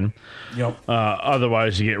yourself in. Yep.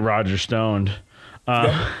 Otherwise, you get Roger stoned.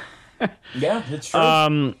 Yep. Yeah, it's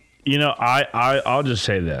true. You know, I'll just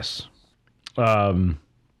say this in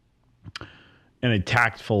a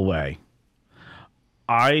tactful way.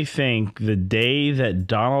 I think the day that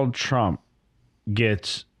Donald Trump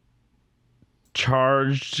gets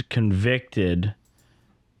charged, convicted,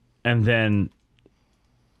 and then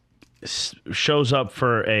shows up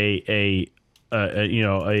for a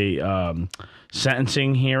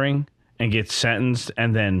sentencing hearing and gets sentenced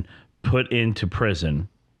and then put into prison,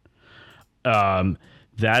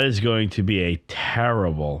 that is going to be a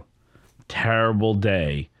terrible, terrible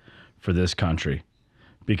day for this country,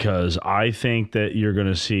 because I think that you're going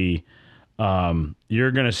to see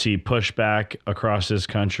pushback across this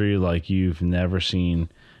country like you've never seen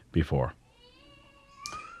before.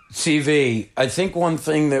 CV, I think one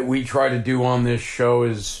thing that we try to do on this show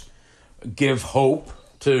is give hope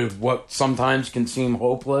to what sometimes can seem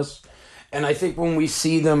hopeless. And I think when we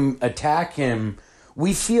see them attack him,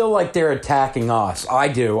 we feel like they're attacking us. I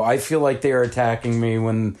do. I feel like they're attacking me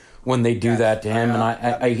when they do that to him. And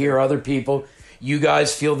I hear other people. You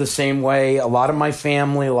guys feel the same way. A lot of my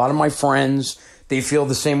family, a lot of my friends, they feel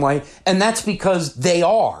the same way. And that's because they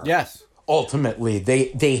are. Yes. Ultimately.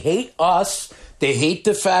 They hate us. They hate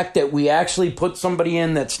the fact that we actually put somebody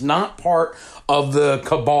in that's not part of the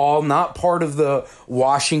cabal, not part of the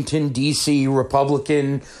Washington, D.C.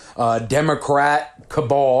 Republican, Democrat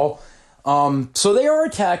cabal. So they are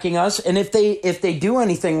attacking us, and if they do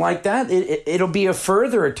anything like that, it'll be a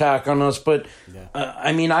further attack on us. But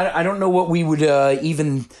I mean, I don't know what we would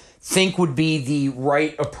even think would be the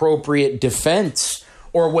right, appropriate defense,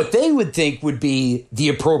 or what they would think would be the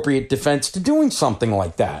appropriate defense to doing something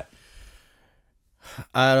like that.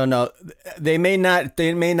 I don't know. They may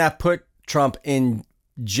not put Trump in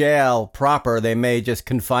jail proper. They may just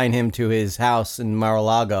confine him to his house in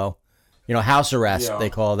Mar-a-Lago. You know, house arrest, they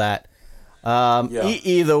call that.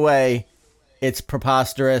 Either way, it's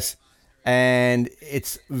preposterous, and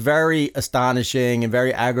it's very astonishing and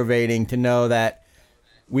very aggravating to know that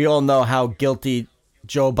we all know how guilty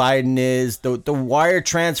Joe Biden is. The wire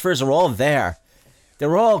transfers are all there.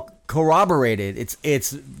 They're all corroborated.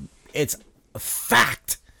 It's a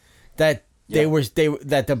fact that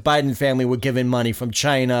that the Biden family were given money from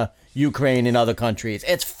China, Ukraine, and other countries.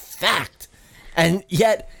 It's fact. And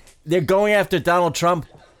yet they're going after Donald Trump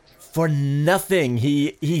for nothing.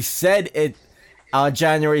 He said it on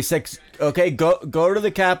January 6th. Okay, go to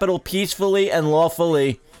the Capitol peacefully and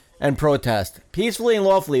lawfully and protest. Peacefully and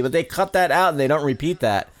lawfully, but they cut that out and they don't repeat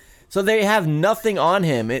that. So they have nothing on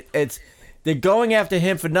him. They're going after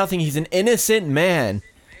him for nothing. He's an innocent man.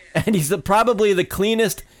 And he's probably the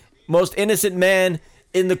cleanest, most innocent man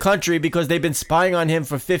in the country because they've been spying on him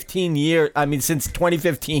for 15 years. I mean, since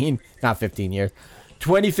 2015. Not 15 years.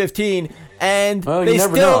 2015, and Well, you they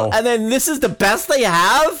never still. know. And then this is the best they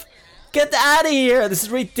have. Get out of here! This is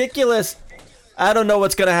ridiculous. I don't know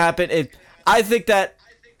what's gonna happen. I think that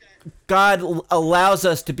God allows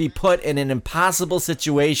us to be put in an impossible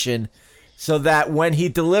situation, so that when He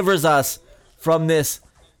delivers us from this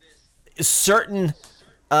certain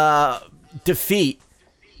defeat,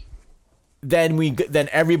 then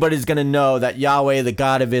everybody's gonna know that Yahweh, the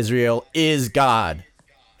God of Israel, is God.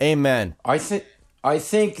 Amen. I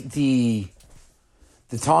think the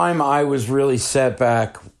time I was really set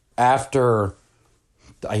back after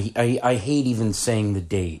I hate even saying the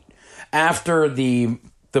date, after the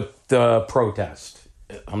protest.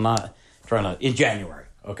 I'm not trying to, in January.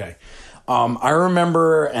 Okay. I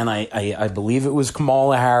remember, and I believe it was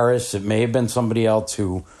Kamala Harris. It may have been somebody else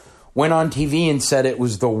who went on TV and said it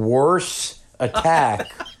was the worst attack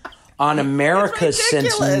on America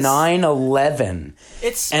since 9/11.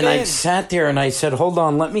 And I sat there and I said, hold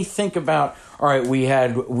on, let me think about, all right, we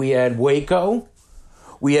had Waco,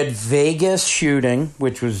 we had Vegas shooting,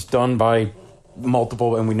 which was done by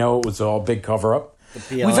multiple, and we know it was all big cover-up.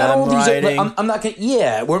 We've had all these. I'm not gonna.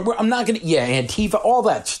 Yeah, I'm not gonna. Yeah, Antifa, all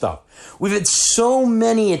that stuff. We've had so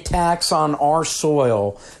many attacks on our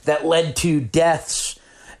soil that led to deaths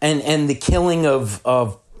and the killing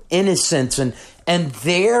of innocents, and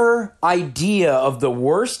their idea of the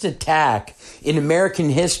worst attack in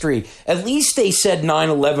American history. At least they said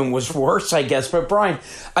 9/11 was worse, I guess. But Brian,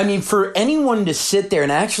 I mean, for anyone to sit there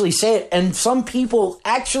and actually say it, and some people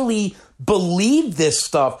actually believe this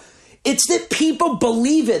stuff. It's that people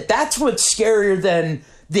believe it. That's what's scarier than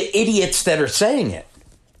the idiots that are saying it.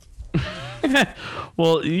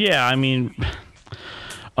 Well, yeah, I mean,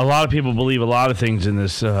 a lot of people believe a lot of things in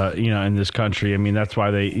this, in this country. I mean, that's why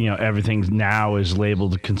everything now is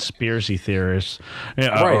labeled conspiracy theorists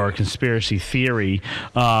or conspiracy theory.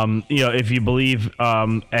 If you believe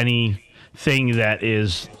anything that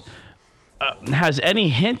is has any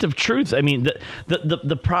hint of truth, I mean,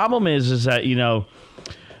 the problem is that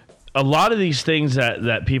a lot of these things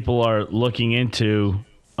that people are looking into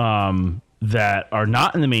that are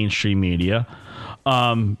not in the mainstream media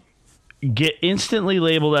get instantly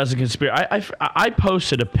labeled as a conspiracy. I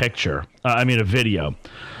posted a video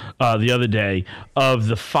the other day of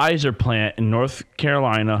the Pfizer plant in North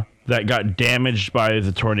Carolina that got damaged by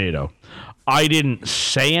the tornado. I didn't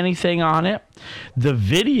say anything on it. The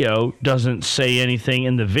video doesn't say anything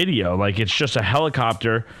in the video. Like, it's just a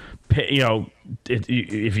helicopter,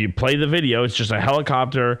 if you play the video, it's just a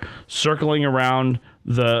helicopter circling around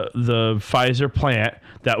the Pfizer plant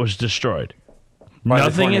that was destroyed.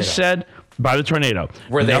 Nothing is said by the tornado.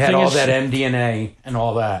 Where they had all that MDNA and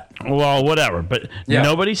all that. Well, whatever. But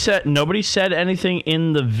nobody said anything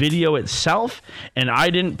in the video itself, and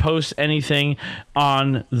I didn't post anything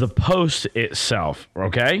on the post itself.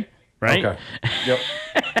 Okay? Right? Okay. Yep.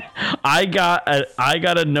 I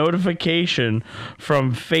got a notification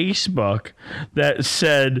from Facebook that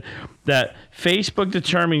said that Facebook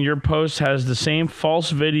determined your post has the same false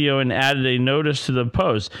video and added a notice to the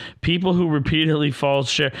post. People who repeatedly false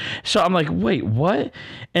share. So I'm like, wait, what?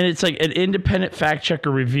 And it's like an independent fact checker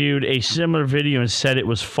reviewed a similar video and said it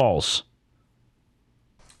was false.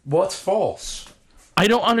 What's false? I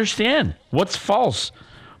don't understand. What's false?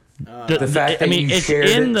 The fact that you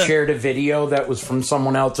shared a video that was from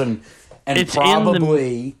someone else and it's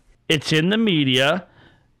probably... It's in the media.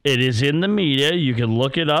 It is in the media. You can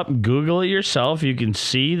look it up, Google it yourself. You can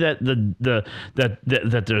see that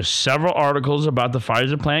that there's several articles about the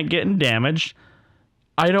Pfizer plant getting damaged.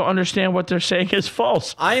 I don't understand what they're saying is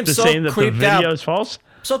false. I am so saying that the creeped out. video is false.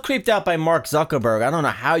 So creeped out by Mark Zuckerberg. I don't know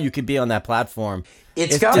how you could be on that platform.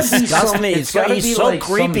 It's got to be some. It's got to be so like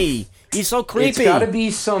creepy. He's so creepy. It's got to be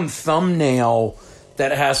some thumbnail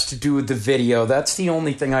that has to do with the video. That's the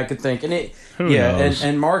only thing I could think. And Who knows?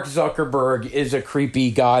 And Mark Zuckerberg is a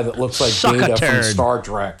creepy guy that looks like Data from Star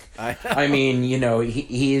Trek. I mean,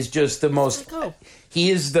 he is just the most.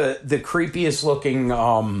 He is the creepiest looking.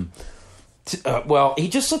 Well, he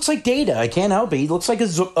just looks like Data. I can't help it. He looks like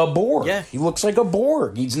a Borg. Yeah. He looks like a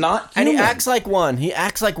Borg. He's not human. And he acts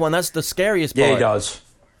like one. That's the scariest part. Yeah, he does.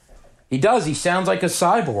 He does. He sounds like a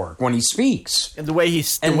cyborg when he speaks. And the way he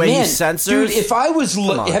censors. Dude, if I was...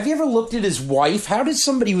 have you ever looked at his wife? How does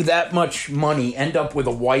somebody with that much money end up with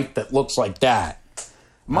a wife that looks like that?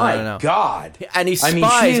 My God. And he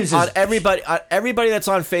spies on everybody. Everybody that's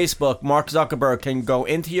on Facebook. Mark Zuckerberg can go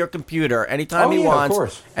into your computer anytime he wants. Of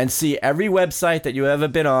course. And see every website that you've ever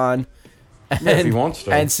been on. And, if he wants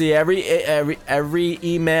to. And see every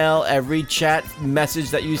email, every chat message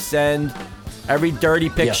that you send. Every dirty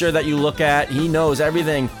picture that you look at, he knows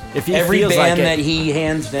everything. If he every feels band like it, that he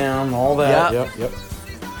hands down, all that. Yep.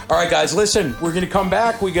 All right, guys, listen, we're going to come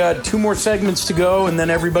back. We got 2 more segments to go, and then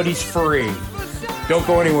everybody's free. Don't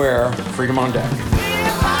go anywhere. Freedom on Deck.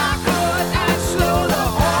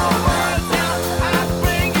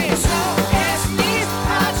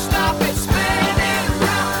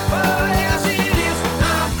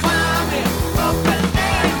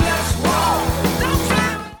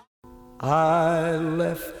 I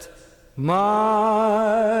left my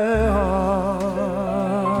heart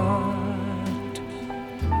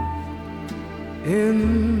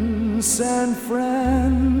in San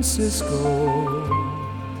Francisco.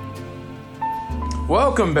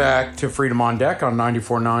 Welcome back to Freedom on Deck on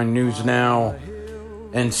 94.9 News Now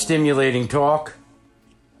and Stimulating Talk.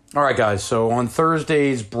 All right, guys, so on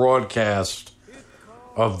Thursday's broadcast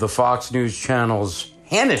of the Fox News Channel's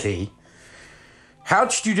Hannity,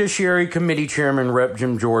 House Judiciary Committee Chairman Rep.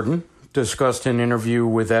 Jim Jordan discussed an interview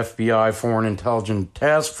with FBI Foreign Intelligence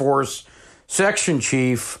Task Force Section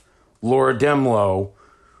Chief Laura Demlow,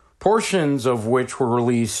 portions of which were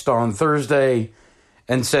released on Thursday,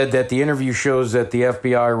 and said that the interview shows that the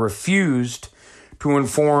FBI refused to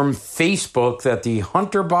inform Facebook that the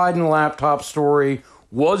Hunter Biden laptop story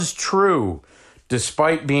was true,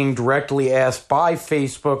 despite being directly asked by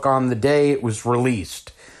Facebook on the day it was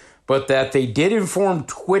released, but that they did inform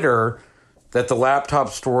Twitter that the laptop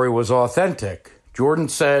story was authentic. Jordan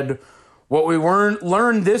said, "What we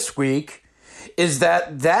learned this week is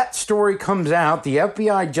that story comes out. The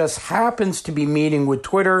FBI just happens to be meeting with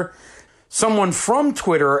Twitter. Someone from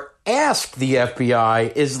Twitter asked the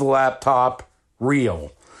FBI, is the laptop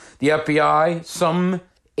real? The FBI, some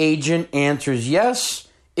agent answers yes,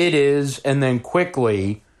 it is, and then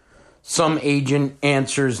quickly, some agent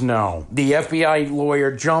answers no. The FBI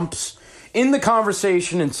lawyer jumps in the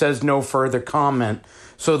conversation and says no further comment,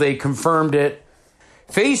 so they confirmed it.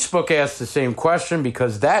 Facebook asked the same question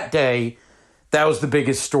because that day, that was the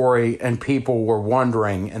biggest story, and people were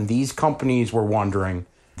wondering, and these companies were wondering.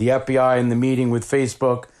 The FBI in the meeting with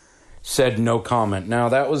Facebook said no comment. Now,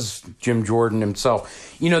 that was Jim Jordan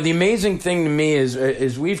himself. You know, the amazing thing to me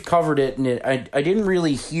is we've covered it, and I didn't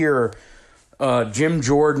really hear Jim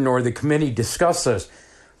Jordan or the committee discuss this,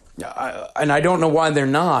 and I don't know why they're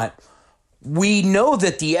not. We know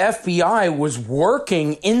that the FBI was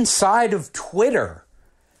working inside of Twitter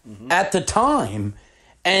at the time,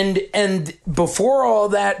 and before all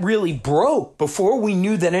that really broke, before we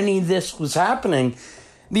knew that any of this was happening,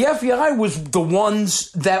 the FBI was the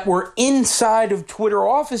ones that were inside of Twitter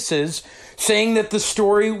offices saying that the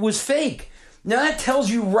story was fake. Now that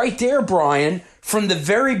tells you right there, Brian, from the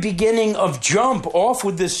very beginning of jump off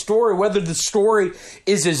with this story, whether the story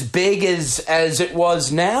is as big as it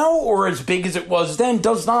was now or as big as it was then,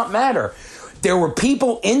 does not matter. There were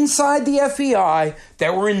people inside the FBI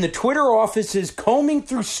that were in the Twitter offices combing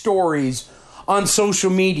through stories on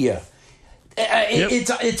social media.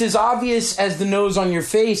 It's as obvious as the nose on your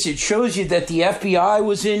face. It shows you that the FBI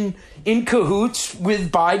was in cahoots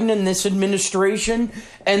with Biden and this administration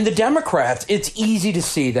and the Democrats. It's easy to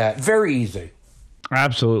see that. Very easy.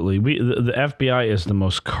 Absolutely. The FBI is the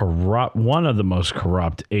most corrupt, one of the most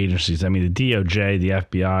corrupt agencies. I mean, the DOJ, the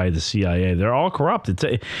FBI, the CIA, they're all corrupt.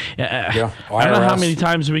 I don't know how many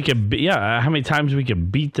times we could beat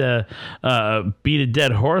a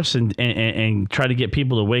dead horse and try to get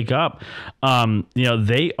people to wake up.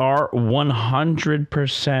 They are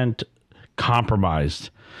 100%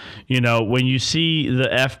 compromised. You know, when you see the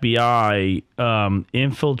FBI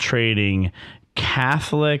infiltrating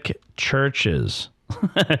Catholic churches,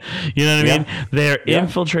 you know what I mean? They're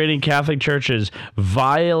infiltrating Catholic churches,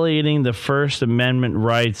 violating the First Amendment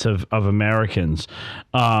rights of Americans.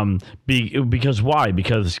 Because why?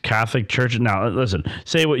 Because Catholic churches. Now, listen.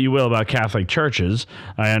 Say what you will about Catholic churches.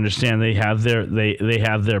 I understand they have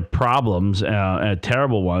their problems,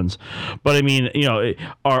 terrible ones. But I mean,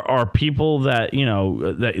 are people that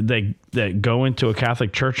that go into a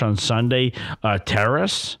Catholic church on Sunday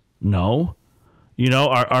terrorists? No.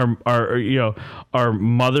 Are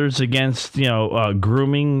mothers against,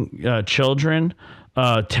 grooming children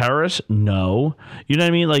terrorists? No. You know what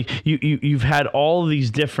I mean? Like you've had all of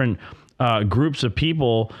these different groups of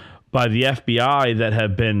people by the FBI that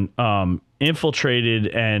have been infiltrated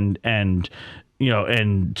and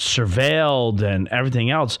surveilled and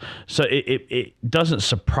everything else. So it doesn't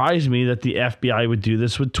surprise me that the FBI would do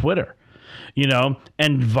this with Twitter. And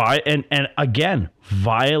again,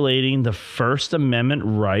 violating the First Amendment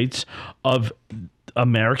rights of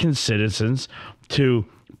American citizens to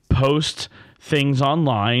post things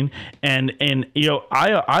online. And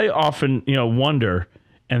I often, wonder,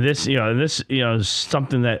 and this is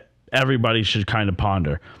something that everybody should kind of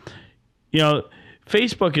ponder.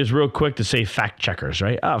 Facebook is real quick to say fact checkers,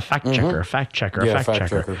 right? Oh, fact checker, fact checker, Yeah, fact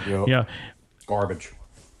checker. Yep. Yeah. Garbage.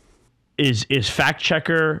 Is fact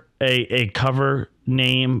checker a cover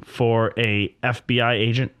name for a FBI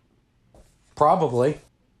agent? Probably.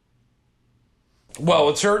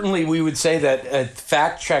 Well, certainly we would say that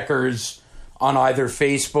fact checkers on either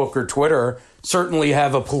Facebook or Twitter certainly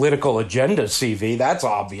have a political agenda, CV. That's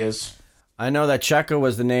obvious. I know that Checker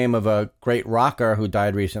was the name of a great rocker who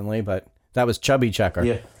died recently, but that was Chubby Checker.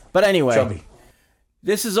 Yeah. But anyway, Chubby.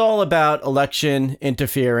 this is all about election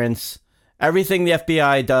interference. Everything the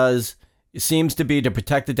FBI does seems to be to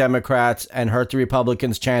protect the Democrats and hurt the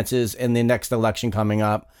Republicans' chances in the next election coming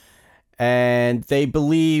up. And they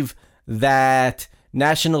believe that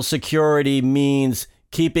national security means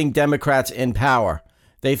keeping Democrats in power.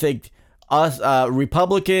 They think us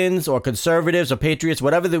Republicans or conservatives or patriots,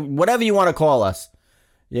 whatever you want to call us,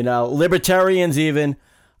 libertarians even,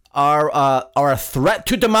 are a threat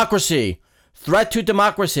to democracy. Threat to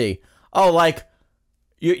democracy. Oh, like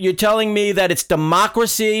you're telling me that it's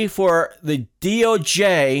democracy for the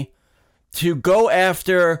DOJ to go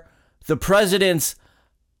after the president's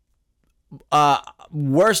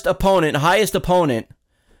worst opponent, highest opponent,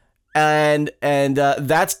 and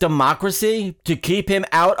that's democracy? To keep him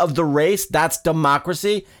out of the race, that's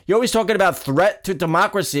democracy? You're always talking about threat to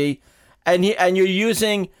democracy, and you're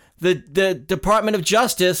using the Department of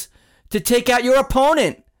Justice to take out your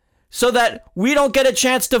opponent so that we don't get a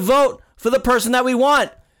chance to vote for the person that we want.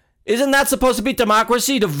 Isn't that supposed to be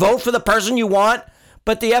democracy, to vote for the person you want?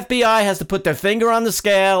 But the FBI has to put their finger on the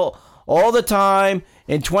scale all the time.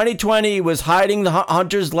 In 2020, it was hiding the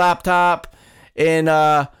Hunter's laptop. In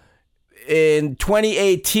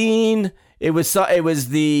 2018, it was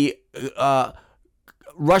the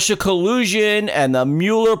Russia collusion and the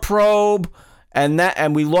Mueller probe,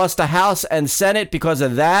 and we lost the House and Senate because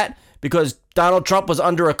of that, because Donald Trump was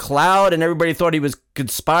under a cloud and everybody thought he was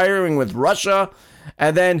conspiring with Russia.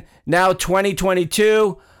 And then now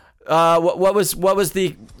 2022, what was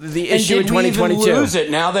the issue in 2022? And did we even lose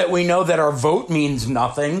it now that we know that our vote means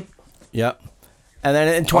nothing? Yep. And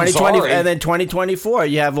then in 2020, and then 2024,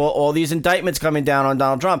 you have all these indictments coming down on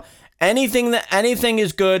Donald Trump. Anything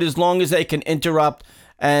is good as long as they can interrupt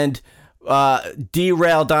and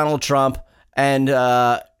derail Donald Trump and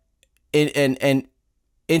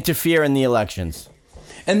interfere in the elections.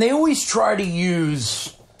 And they always try to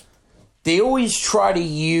use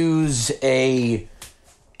a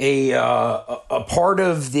part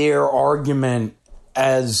of their argument,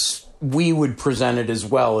 as we would present it as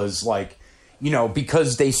well, as like,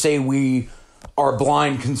 because they say we are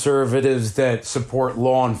blind conservatives that support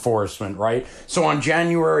law enforcement, right? So on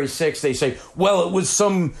January 6th, they say, well, it was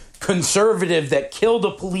some conservative that killed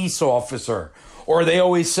a police officer. Or they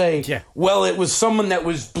always say, well, it was someone that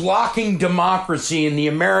was blocking democracy and the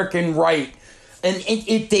American right. And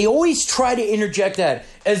they always try to interject that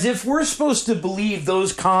as if we're supposed to believe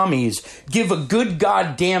those commies give a good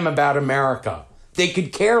goddamn about America. They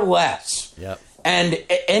could care less. Yep. And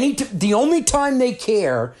the only time they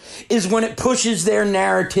care is when it pushes their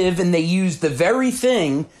narrative and they use the very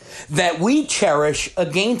thing that we cherish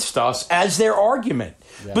against us as their argument.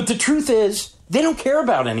 Yep. But the truth is, they don't care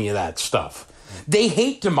about any of that stuff. They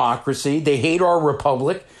hate democracy. They hate our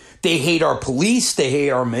republic. They hate our police. They hate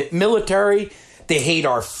our military. They hate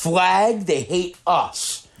our flag. They hate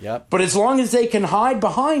us. Yep. But as long as they can hide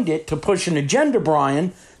behind it to push an agenda,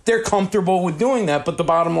 Brian, they're comfortable with doing that. But the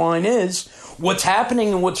bottom line is, what's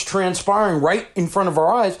happening and what's transpiring right in front of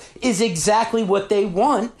our eyes is exactly what they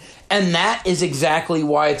want. And that is exactly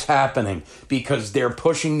why it's happening, because they're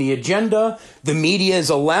pushing the agenda. The media is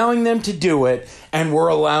allowing them to do it, and we're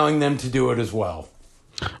allowing them to do it as well.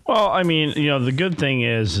 Well, I mean, the good thing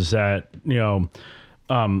is that,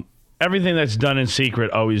 everything that's done in secret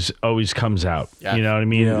always comes out. Yeah. You know what I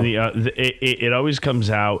mean? Yeah. It always comes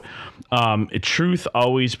out. Truth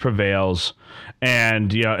always prevails.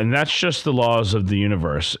 And, and that's just the laws of the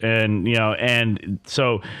universe. And, and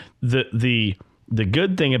so the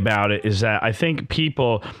good thing about it is that I think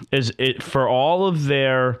people for all of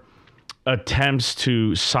their attempts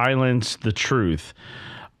to silence the truth,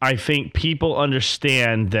 I think people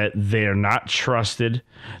understand that they're not trusted.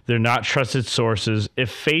 They're not trusted sources.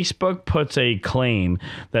 If Facebook puts a claim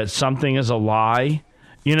that something is a lie,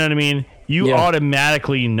 you know what I mean? You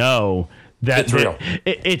automatically know that it's real.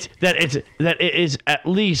 It is at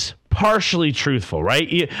least partially truthful,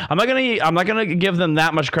 right? I'm not gonna give them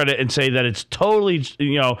that much credit and say that it's totally,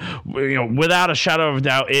 without a shadow of a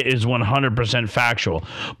doubt, it is 100% factual.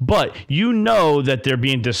 But you know that they're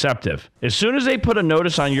being deceptive. As soon as they put a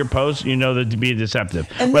notice on your post, you know that they're being deceptive,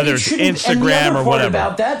 and whether it's Instagram or whatever.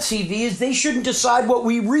 About that, CV, is they shouldn't decide what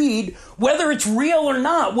we read, whether it's real or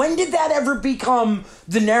not. When did that ever become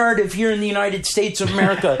the narrative here in the United States of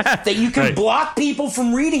America that you can block people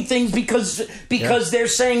from reading things because they're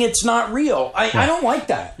saying it's not real? I don't like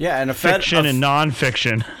that. Yeah, and fiction and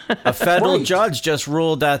nonfiction. A federal judge just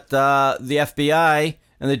ruled that the FBI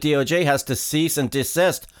and the DOJ has to cease and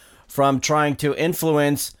desist from trying to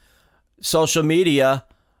influence social media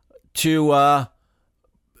to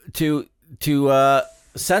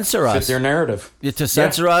censor us. Fit their narrative. To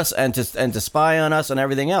censor us and to spy on us and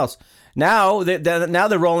everything else. Now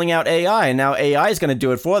they're rolling out AI, and now AI is going to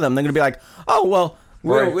do it for them. They're going to be like, oh, well,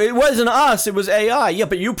 it wasn't us, it was AI. Yeah,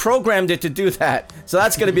 but you programmed it to do that. So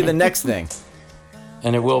that's going to be the next thing.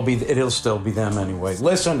 And it'll still be them anyway.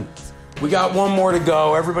 Listen, we got one more to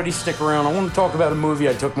go. Everybody stick around. I want to talk about a movie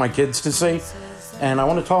I took my kids to see. And I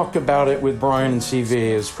want to talk about it with Brian and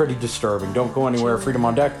CV. It's pretty disturbing. Don't go anywhere. Freedom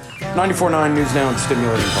on Deck. 94.9 News Now and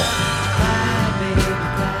Stimulating Talk.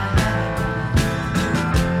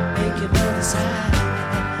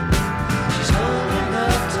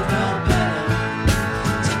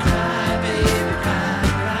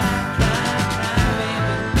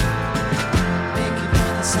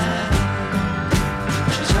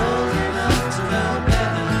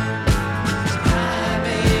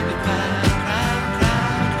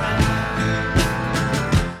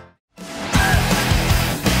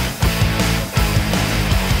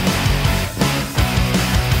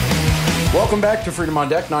 Welcome back to Freedom on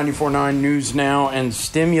Deck, 94.9 News Now and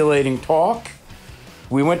Stimulating Talk.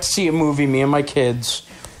 We went to see a movie, me and my kids,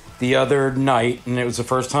 the other night, and it was the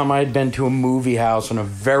first time I had been to a movie house in a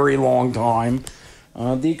very long time.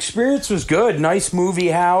 The experience was good. Nice movie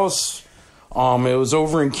house. It was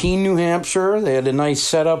over in Keene, New Hampshire. They had a nice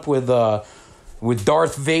setup with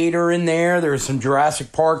Darth Vader in there. There were some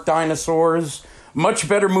Jurassic Park dinosaurs. Much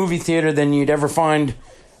better movie theater than you'd ever find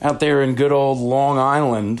out there in good old Long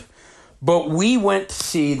Island. But we went to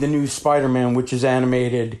see the new Spider-Man, which is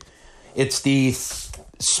animated. It's the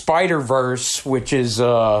Spider-Verse, which is,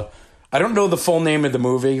 I don't know the full name of the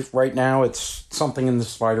movie right now. It's something in the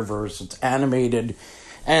Spider-Verse. It's animated.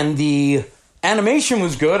 And the animation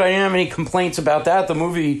was good. I didn't have any complaints about that. The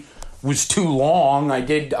movie was too long. I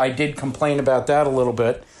did complain about that a little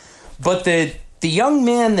bit. But the young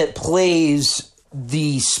man that plays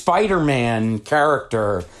the Spider-Man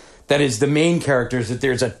character, that is the main character, is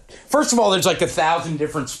that first of all, there's like 1,000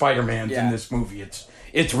 different Spider-Mans in this movie.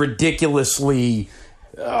 It's ridiculously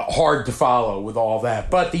hard to follow with all that.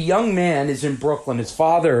 But the young man is in Brooklyn. His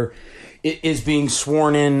father is being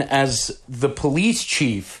sworn in as the police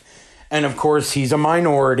chief. And of course, he's a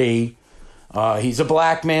minority. He's a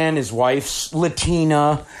black man. His wife's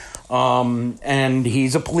Latina. And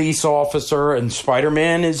he's a police officer, and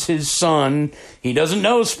Spider-Man is his son. He doesn't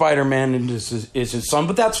know Spider-Man is his son,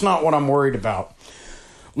 but that's not what I'm worried about.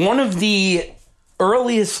 One of the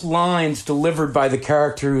earliest lines delivered by the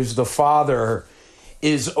character who's the father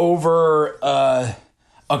is over a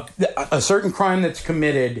certain crime that's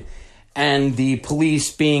committed and the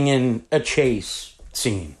police being in a chase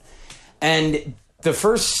scene. And the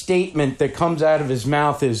first statement that comes out of his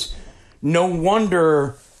mouth is, "No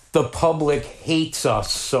wonder the public hates us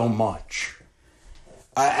so much,"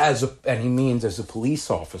 and he means as a police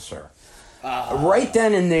officer. Right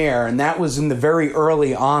then and there, and that was in the very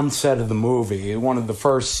early onset of the movie, one of the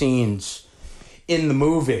first scenes in the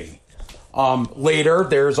movie. Later,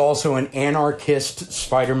 there's also an anarchist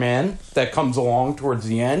Spider-Man that comes along towards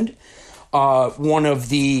the end. One of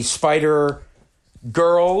the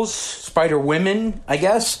Spider-Girls, Spider-Women, I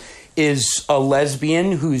guess, is a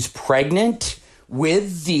lesbian who's pregnant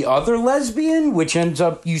with the other lesbian, which ends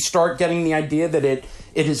up, you start getting the idea that it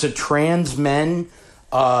is a trans man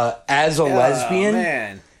as a lesbian.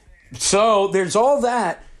 Man. So there's all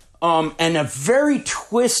that, and a very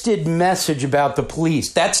twisted message about the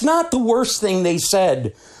police. That's not the worst thing they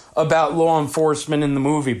said about law enforcement in the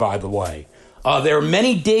movie, by the way. There are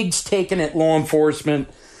many digs taken at law enforcement.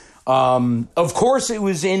 Of course, it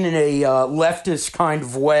was in a leftist kind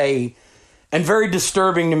of way, and very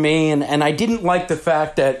disturbing to me, and I didn't like the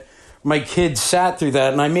fact that my kids sat through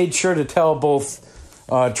that, and I made sure to tell both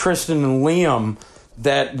Tristan and Liam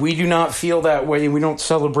that we do not feel that way. We don't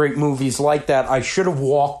celebrate movies like that. I should have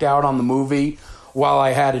walked out on the movie while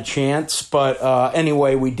I had a chance, but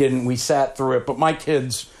anyway, we didn't. We sat through it, but my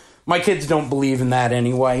kids My kids don't believe in that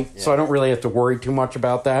anyway, so I don't really have to worry too much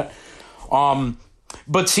about that.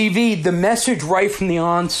 But CV, the message right from the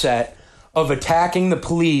onset of attacking the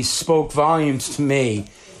police spoke volumes to me.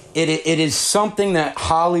 It is something that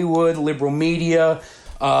Hollywood, liberal media,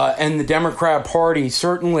 and the Democrat Party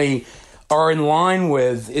certainly are in line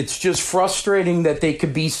with. It's just frustrating that they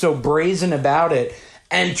could be so brazen about it.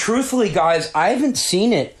 And truthfully, guys, I haven't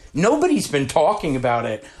seen it. Nobody's been talking about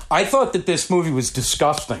it. I thought that this movie was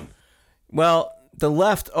disgusting. Well, the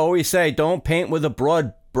left always say, don't paint with a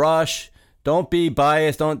broad brush. Don't be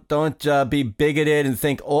biased. Don't be bigoted and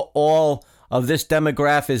think all of this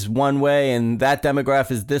demographic is one way and that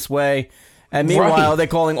demographic is this way. And meanwhile, they're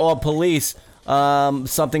calling all police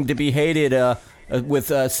something to be hated with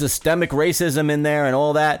systemic racism in there and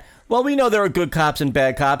all that. Well, we know there are good cops and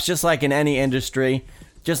bad cops, just like in any industry,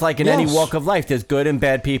 just like in any walk of life. There's good and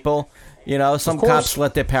bad people. You know, some cops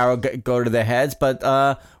let their power go to their heads,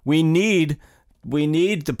 but we need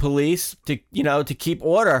the police to keep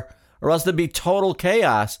order, or else there'd be total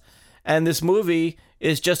chaos. And this movie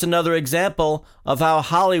is just another example of how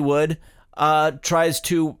Hollywood tries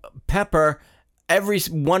to pepper every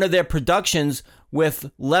one of their productions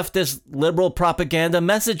with leftist liberal propaganda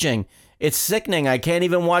messaging. It's sickening. I can't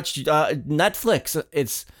even watch Netflix.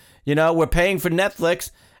 It's, we're paying for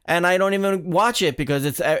Netflix, and I don't even watch it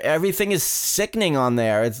because everything is sickening on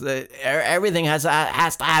there. It's everything has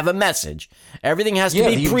to have a message. Everything has to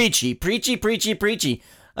be preachy.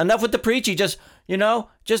 Enough with the preachy. Just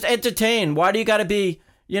entertain. Why do you got to be?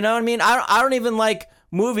 You know what I mean? I don't even like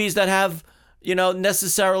movies that have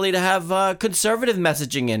necessarily to have conservative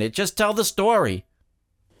messaging in it. Just tell the story.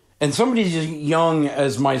 And somebody as young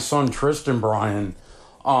as my son Tristan, Brian,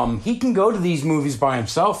 he can go to these movies by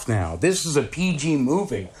himself now. This is a PG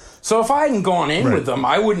movie. So if I hadn't gone in with them,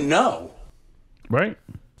 I wouldn't know. Right.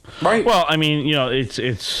 Well, I mean,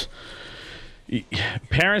 it's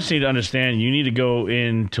parents need to understand you need to go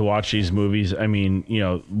in to watch these movies. I mean,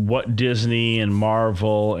 what Disney and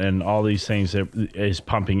Marvel and all these things that is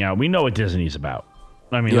pumping out. We know what Disney's about.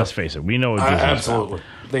 I mean, let's face it. We know what Disney's absolutely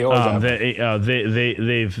about. They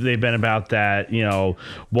always they've been about that.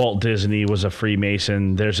 Walt Disney was a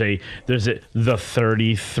Freemason. There's the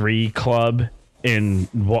 33 Club in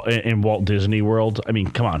Walt Disney World. I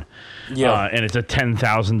mean, come on. Yeah. And it's a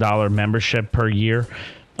 $10,000 membership per year.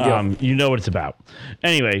 You know what it's about.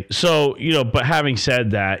 Anyway, so, but having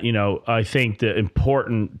said that, I think the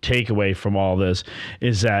important takeaway from all this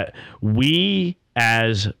is that we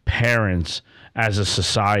as parents, as a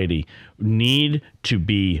society, need to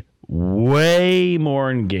be way more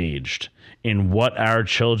engaged in what our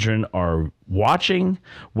children are watching,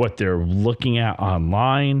 what they're looking at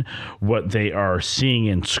online, what they are seeing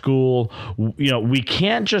in school. We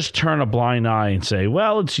can't just turn a blind eye and say,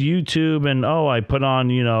 well, it's YouTube, and I put on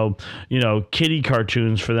kiddie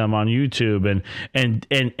cartoons for them on YouTube,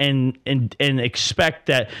 and expect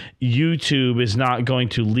that YouTube is not going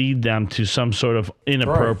to lead them to some sort of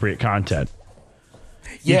inappropriate content.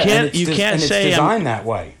 Yeah, you can't say it's designed that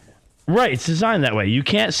way. Right, it's designed that way. You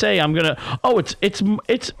can't say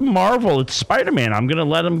it's Marvel, it's Spider-Man. I'm gonna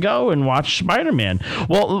let them go and watch Spider-Man.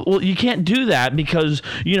 Well, you can't do that because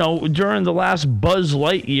during the last Buzz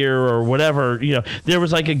Lightyear or whatever, there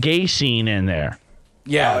was like a gay scene in there.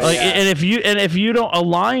 Yeah, and if you don't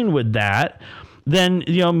align with that, then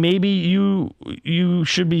maybe you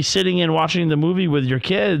should be sitting and watching the movie with your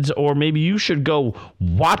kids, or maybe you should go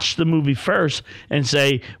watch the movie first and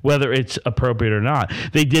say whether it's appropriate or not.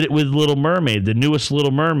 They did it with Little Mermaid, the newest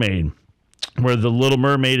Little Mermaid, where the Little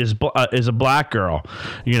Mermaid is a black girl,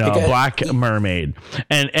 a black mermaid,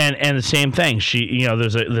 and the same thing. She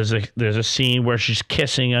there's a scene where she's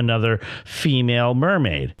kissing another female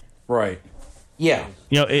mermaid. Right. Yeah.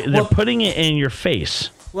 They're putting it in your face.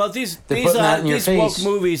 Well, these woke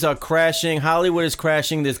movies are crashing. Hollywood is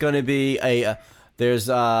crashing. There's going to be a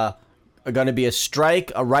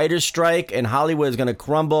strike, a writer's strike, and Hollywood is going to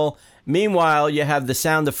crumble. Meanwhile, you have The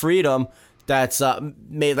Sound of Freedom that's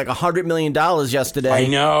made like $100 million yesterday. I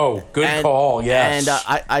know. Good call. Yes.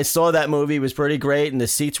 And I saw that movie. It was pretty great, and the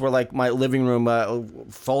seats were like my living room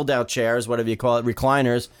fold-out chairs, whatever you call it,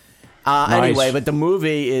 recliners. Nice. Anyway, but the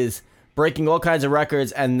movie is breaking all kinds of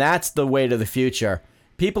records, and that's the way to the future.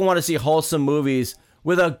 People want to see wholesome movies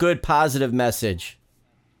with a good, positive message.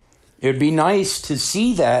 It would be nice to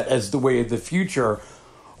see that as the way of the future.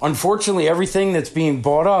 Unfortunately, everything that's being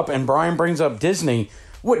bought up, and Brian brings up Disney.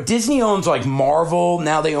 What Disney owns, like Marvel,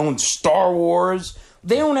 now they own Star Wars.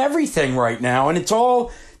 They own everything right now, and it's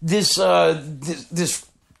all the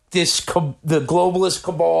globalist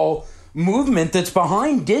cabal movement that's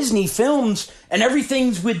behind Disney films, and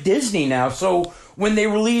everything's with Disney now. So when they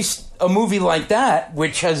release a movie like that,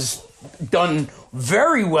 which has done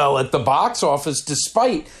very well at the box office,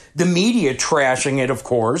 despite the media trashing it, of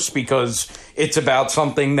course, because it's about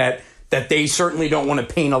something that they certainly don't want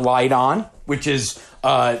to paint a light on, which is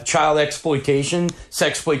child exploitation,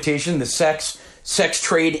 sexploitation, the sex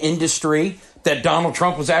trade industry that Donald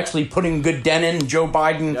Trump was actually putting good dent in, and Joe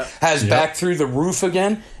Biden has back through the roof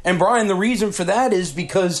again. And Brian, the reason for that is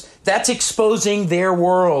because that's exposing their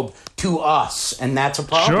world to us, and that's a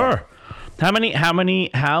problem. Sure. How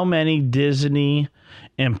many Disney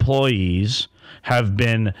employees have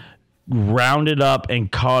been rounded up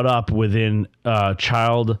and caught up within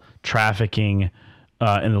child trafficking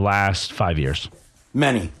in the last 5 years?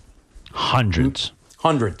 Many. Hundreds.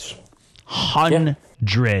 Hundreds.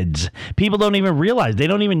 Hundreds. People don't even realize. They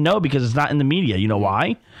don't even know because it's not in the media. You know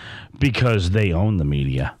why? Because they own the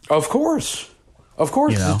media. Of course. Of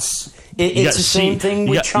course. You know? It's the same thing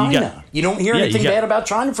with China. You don't hear anything bad about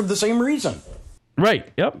China for the same reason.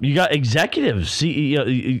 Right. Yep. You got executives,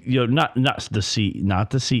 CEO, not the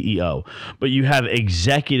CEO, but you have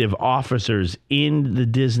executive officers in the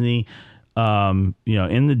Disney, in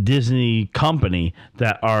the Disney company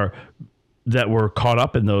that were caught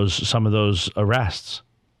up in some of those arrests.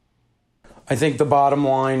 I think the bottom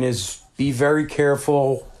line is be very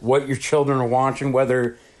careful what your children are watching,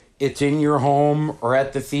 whether it's in your home or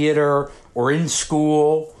at the theater or in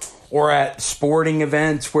school or at sporting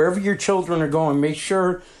events, wherever your children are going. Make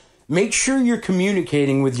sure you're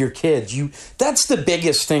communicating with your kids. That's the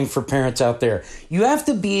biggest thing for parents out there. You have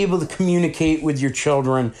to be able to communicate with your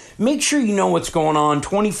children. Make sure you know what's going on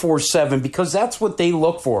 24/7, because that's what they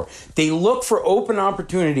look for. They look for open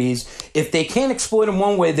opportunities. If they can't exploit them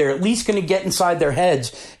one way, they're at least going to get inside their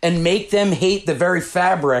heads and make them hate the very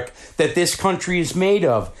fabric that this country is made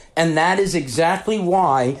of. And that is exactly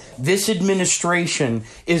why this administration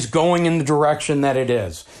is going in the direction that it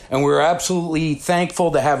is. And we're absolutely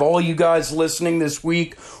thankful to have all you guys listening this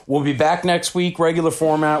week. We'll be back next week, regular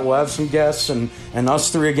format. We'll have some guests and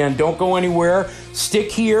us three again. Don't go anywhere.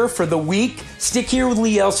 Stick here for the week. Stick here with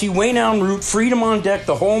Lee Elsey, Wayne en route, Freedom on Deck,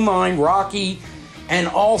 the whole nine, Rocky. And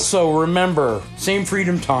also remember, same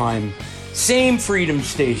freedom time, same freedom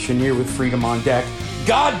station here with Freedom on Deck.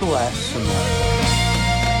 God bless America.